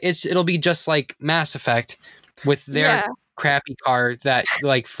 because like it'll be just like Mass Effect with their crappy car that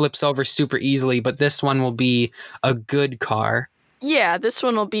like flips over super easily, but this one will be a good car. Yeah, this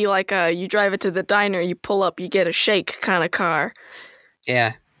one will be like you drive it to the diner, you pull up, you get a shake kind of car.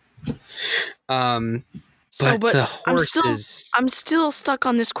 Yeah. But the horses, I'm still stuck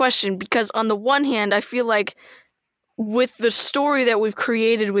on this question because on the one hand, I feel like with the story that we've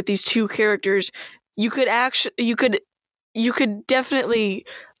created with these two characters, you could definitely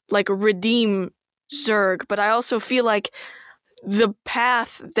like redeem Zerg, but I also feel like the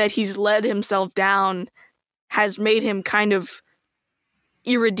path that he's led himself down has made him kind of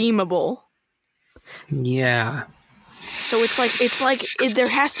irredeemable. Yeah. So there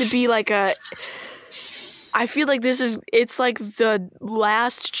has to be like I feel like it's like the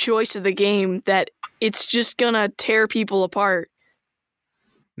last choice of the game that it's just gonna tear people apart.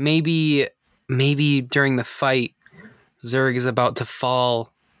 Maybe during the fight, Zerg is about to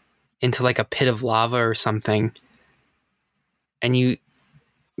fall into like a pit of lava or something, and you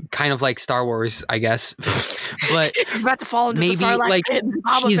kind of like Star Wars, I guess. But he's about to fall into maybe the Sarlacc like pit and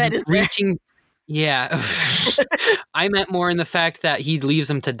he's reaching. Yeah, I meant more in the fact that he leaves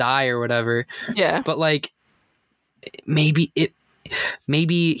him to die or whatever. Yeah, but like maybe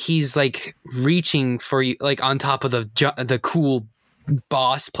he's like reaching for you, like on top of the cool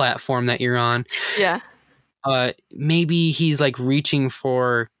boss platform that you're on. Yeah. Maybe he's like reaching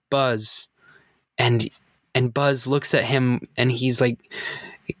for Buzz, and Buzz looks at him, and he's like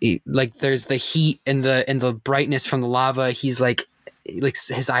there's the heat and the brightness from the lava. He's like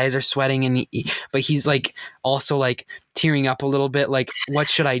his eyes are sweating, but he's like also like tearing up a little bit. Like, what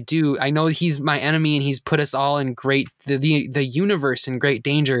should I do? I know he's my enemy, and he's put us all in the universe in great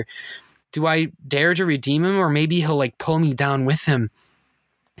danger. Do I dare to redeem him, or maybe he'll like pull me down with him?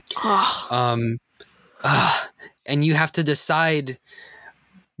 And you have to decide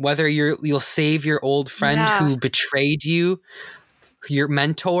whether you'll save your old friend who betrayed you, your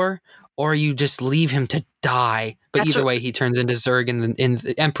mentor, or you just leave him to die. But either way, he turns into Zerg in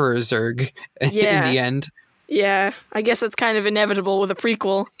the Emperor Zerg in the end. Yeah, I guess that's kind of inevitable with a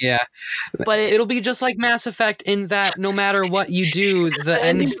prequel. Yeah, but it'll be just like Mass Effect in that no matter what you do, the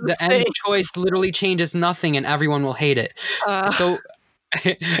end choice literally changes nothing, and everyone will hate it. So.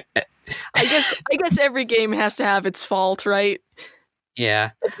 I guess every game has to have its fault, right?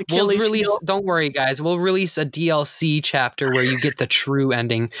 Yeah. We'll release. Don't worry, guys. We'll release a DLC chapter where you get the true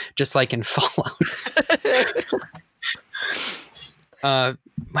ending, just like in Fallout.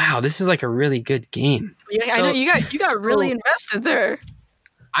 Wow, this is like a really good game. Yeah, I know you got really invested there.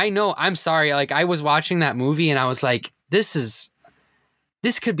 I know. I'm sorry. Like I was watching that movie and I was like, this is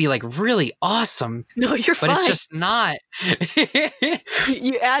this could be like really awesome, No, you're but fine. it's just not.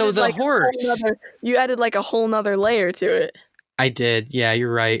 You added So the like horse. you added like a whole nother layer to it. I did. Yeah,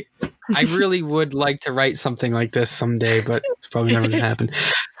 you're right. I really would like to write something like this someday, but it's probably never gonna happen.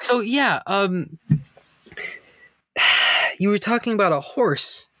 So yeah, you were talking about a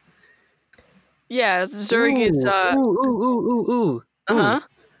horse. Yeah, Zurg is Ooh. uh-huh.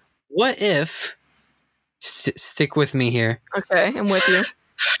 What if? Stick with me here. Okay, I'm with you.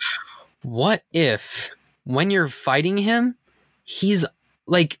 What if when you're fighting him, he's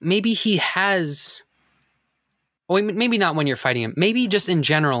like maybe he has. Well, maybe not when you're fighting him. Maybe just in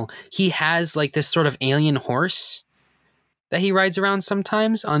general, he has like this sort of alien horse that he rides around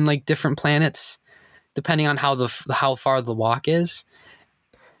sometimes on like different planets, depending on how far the walk is.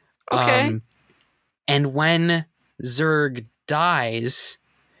 Okay. And when Zurg dies,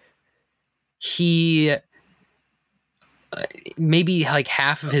 he maybe like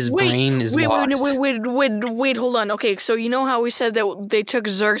half of his brain is lost. Wait, hold on. Okay, so you know how we said that they took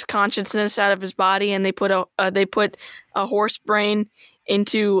Zurg's consciousness out of his body and they put a horse brain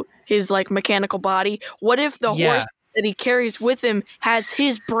into his like mechanical body? What if the horse that he carries with him has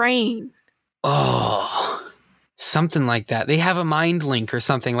his brain? Oh, something like that. They have a mind link or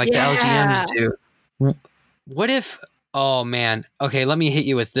something like the LGMs do. What if? Oh man. Okay, let me hit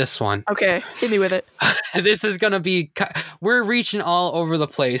you with this one. Okay, hit me with it. This is gonna be. We're reaching all over the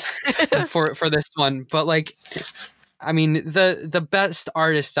place for this one, but like, I mean, the best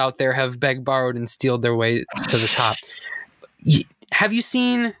artists out there have begged, borrowed, and stealed their way to the top. Have you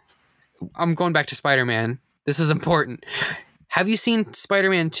seen? I'm going back to Spider-Man. This is important. Have you seen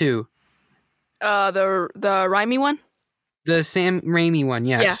Spider-Man 2? The Raimi one? The Sam Raimi one,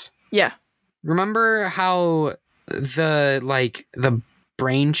 yes. Yeah. Remember how the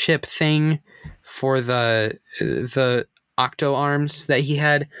brain chip thing for the octo arms that he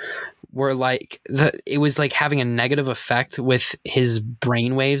had were like it was like having a negative effect with his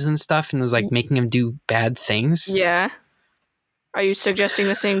brain waves and stuff, and was like making him do bad things? Yeah. Are you suggesting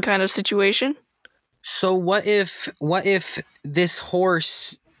the same kind of situation? So what if this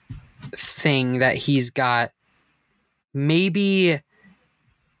horse thing that he's got, maybe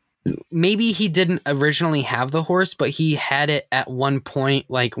he didn't originally have the horse, but he had it at one point,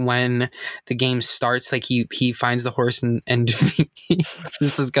 like when the game starts, like he finds the horse and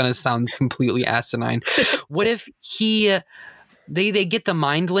this is gonna sound completely asinine. What if they get the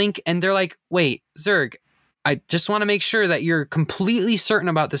mind link and they're like, wait, Zurg, I just want to make sure that you're completely certain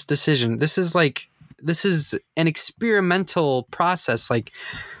about this decision. This is an experimental process. Like,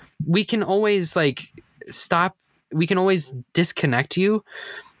 we can always we can always disconnect you,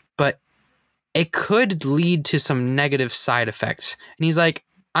 but it could lead to some negative side effects. And he's like,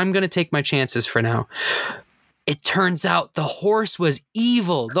 I'm going to take my chances for now. It turns out the horse was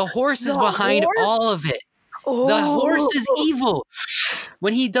evil. The horse is behind all of it. Oh. The horse is evil.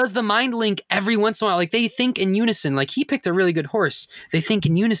 When he does the mind link every once in a while, like they think in unison, like he picked a really good horse. They think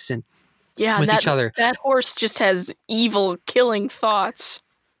in unison with each other. That horse just has evil killing thoughts.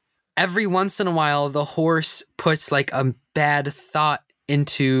 Every once in a while, the horse puts like a bad thought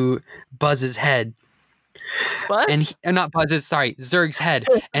into Buzz's head. Buzz? And not Buzz's, sorry, Zurg's head.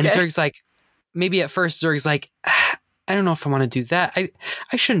 Okay. And Zurg's like, maybe at first Zurg's like, I don't know if I want to do that. I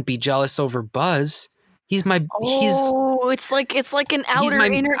shouldn't be jealous over Buzz. It's like an outer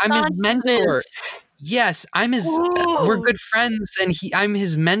inner I'm his mentor. Yes, I'm his. Whoa. We're good friends, and I'm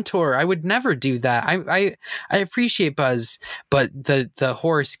his mentor. I would never do that. I appreciate Buzz, but the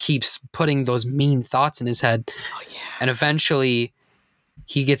horse keeps putting those mean thoughts in his head, and eventually,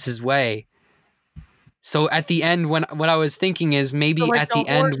 he gets his way. So at the end, what I was thinking is maybe at the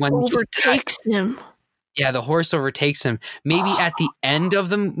end when he overtakes him. Yeah, the horse overtakes him. Maybe at the end of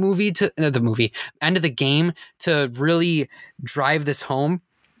the end of the game, to really drive this home,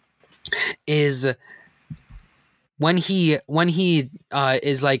 is when he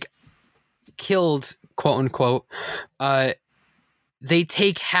is like killed, quote unquote. They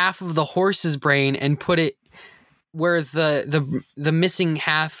take half of the horse's brain and put it where the missing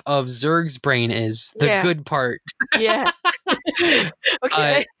half of Zurg's brain is, the good part. Yeah.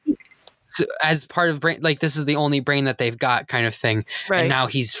 Okay. So as part of brain, like this is the only brain that they've got, kind of thing. Right. And now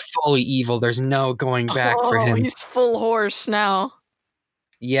he's fully evil. There's no going back for him. He's full horse now.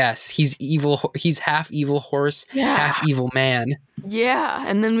 Yes, he's evil. He's half evil horse, half evil man. Yeah,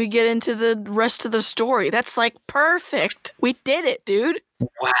 and then we get into the rest of the story. That's like perfect. We did it, dude.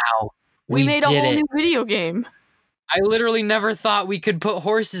 Wow. We made a whole new video game. I literally never thought we could put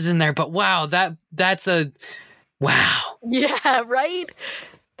horses in there, but wow, that's a wow. Yeah, right?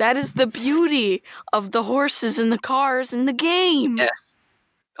 That is the beauty of the horses and the cars in the game. Yes.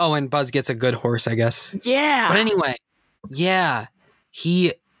 Oh, and Buzz gets a good horse, I guess. Yeah. But anyway, yeah.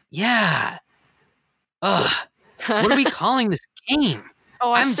 Ugh. What are we calling this game?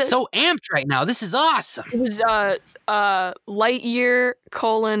 Oh, I'm so amped right now. This is awesome. It was Lightyear :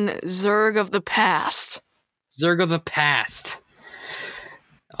 Zurg of the Past. Zurg of the Past.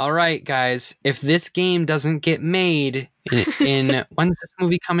 All right, guys. If this game doesn't get made in when's this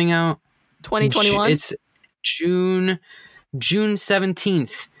movie coming out? 2021. It's June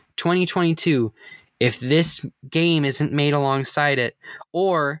 17th, 2022. If this game isn't made alongside it,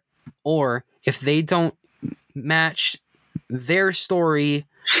 or if they don't match their story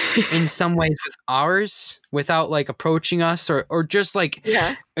in some ways with ours without like approaching us or just like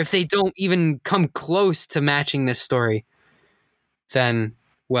if they don't even come close to matching this story, then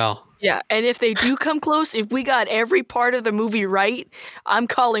well. Yeah, and if they do come close, if we got every part of the movie right, I'm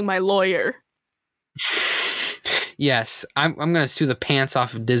calling my lawyer. Yes, I'm gonna sue the pants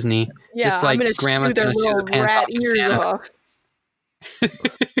off of Disney. Yeah, just like Grandma's gonna sue the pants off of Santa.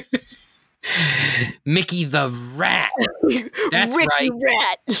 Mickey the Rat. That's Ricky right.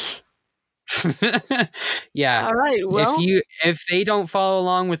 Rat. Yeah. All right. Well, if they don't follow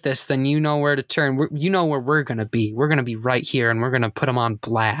along with this, then you know where to turn. You know where we're gonna be. We're gonna be right here, and we're gonna put them on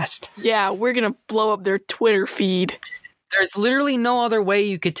blast. Yeah, we're gonna blow up their Twitter feed. There's literally no other way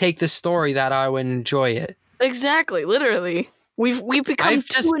you could take this story that I would enjoy it. Exactly. Literally, we've become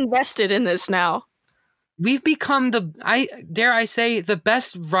too invested in this now. We've become dare I say, the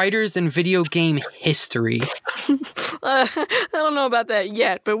best writers in video game history. I don't know about that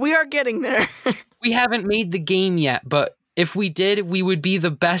yet, but we are getting there. We haven't made the game yet, but if we did, we would be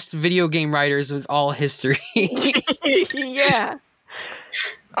the best video game writers of all history. Yeah.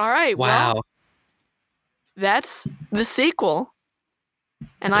 All right. Wow. Well, that's the sequel.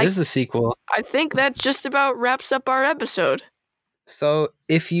 And It is the sequel. I think that just about wraps up our episode. So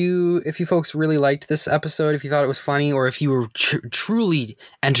if you folks really liked this episode, if you thought it was funny, or if you were truly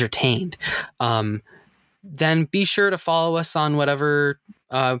entertained, then be sure to follow us on whatever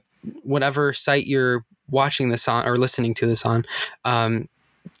site you're watching this on or listening to this on.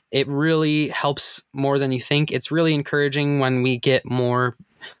 It really helps more than you think. It's really encouraging when we get more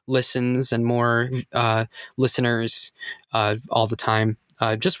listens and more listeners all the time.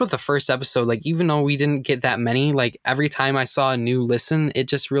 Just with the first episode, like even though we didn't get that many, like every time I saw a new listen, it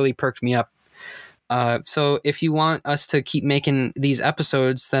just really perked me up. So if you want us to keep making these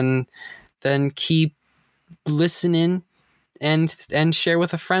episodes, then keep listening and share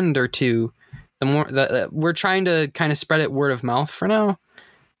with a friend or two. We're trying to kind of spread it word of mouth for now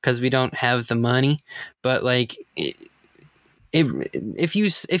because we don't have the money, but like. If you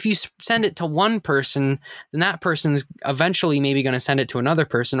send it to one person, then that person's eventually maybe going to send it to another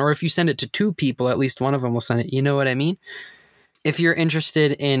person. Or if you send it to two people, at least one of them will send it. You know what I mean? If you're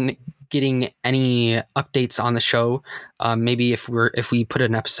interested in getting any updates on the show, maybe if we put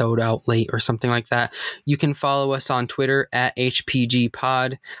an episode out late or something like that, you can follow us on Twitter at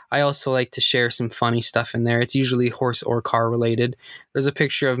HPGpod. I also like to share some funny stuff in there. It's usually horse or car related. There's a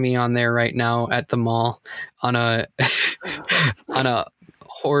picture of me on there right now at the mall on a on a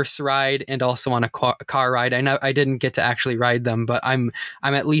horse ride and also on a car ride. I know I didn't get to actually ride them, but I'm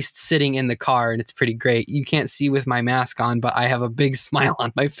at least sitting in the car and it's pretty great. You can't see with my mask on, but I have a big smile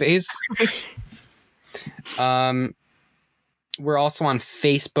on my face. We're also on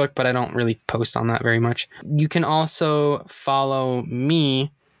Facebook, but I don't really post on that very much. You can also follow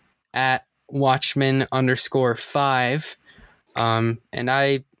me at Watchman_5. And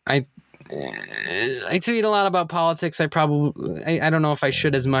I tweet a lot about politics. I don't know if I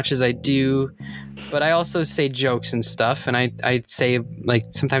should as much as I do, but I also say jokes and stuff. And I say, like,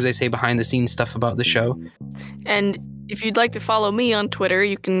 sometimes I say behind the scenes stuff about the show. And if you'd like to follow me on Twitter,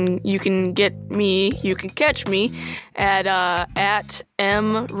 you can catch me at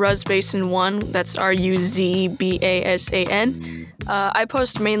 @mruzbasin1. That's RUZBASAN. I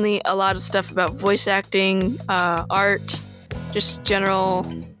post mainly a lot of stuff about voice acting, art, just general,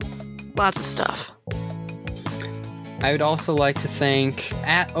 lots of stuff. I would also like to thank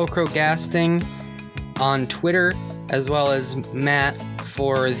 @Okrogasting on Twitter, as well as Matt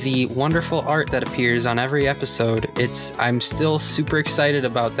for the wonderful art that appears on every episode. I'm still super excited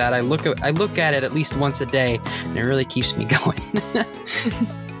about that. I look at it at least once a day, and it really keeps me going.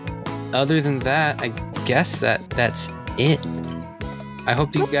 Other than that, I guess that's it. I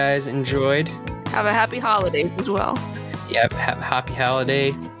hope you guys enjoyed. Have a happy holidays as well. Yep, happy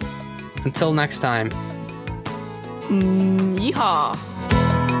holiday. Until next time. Yeehaw.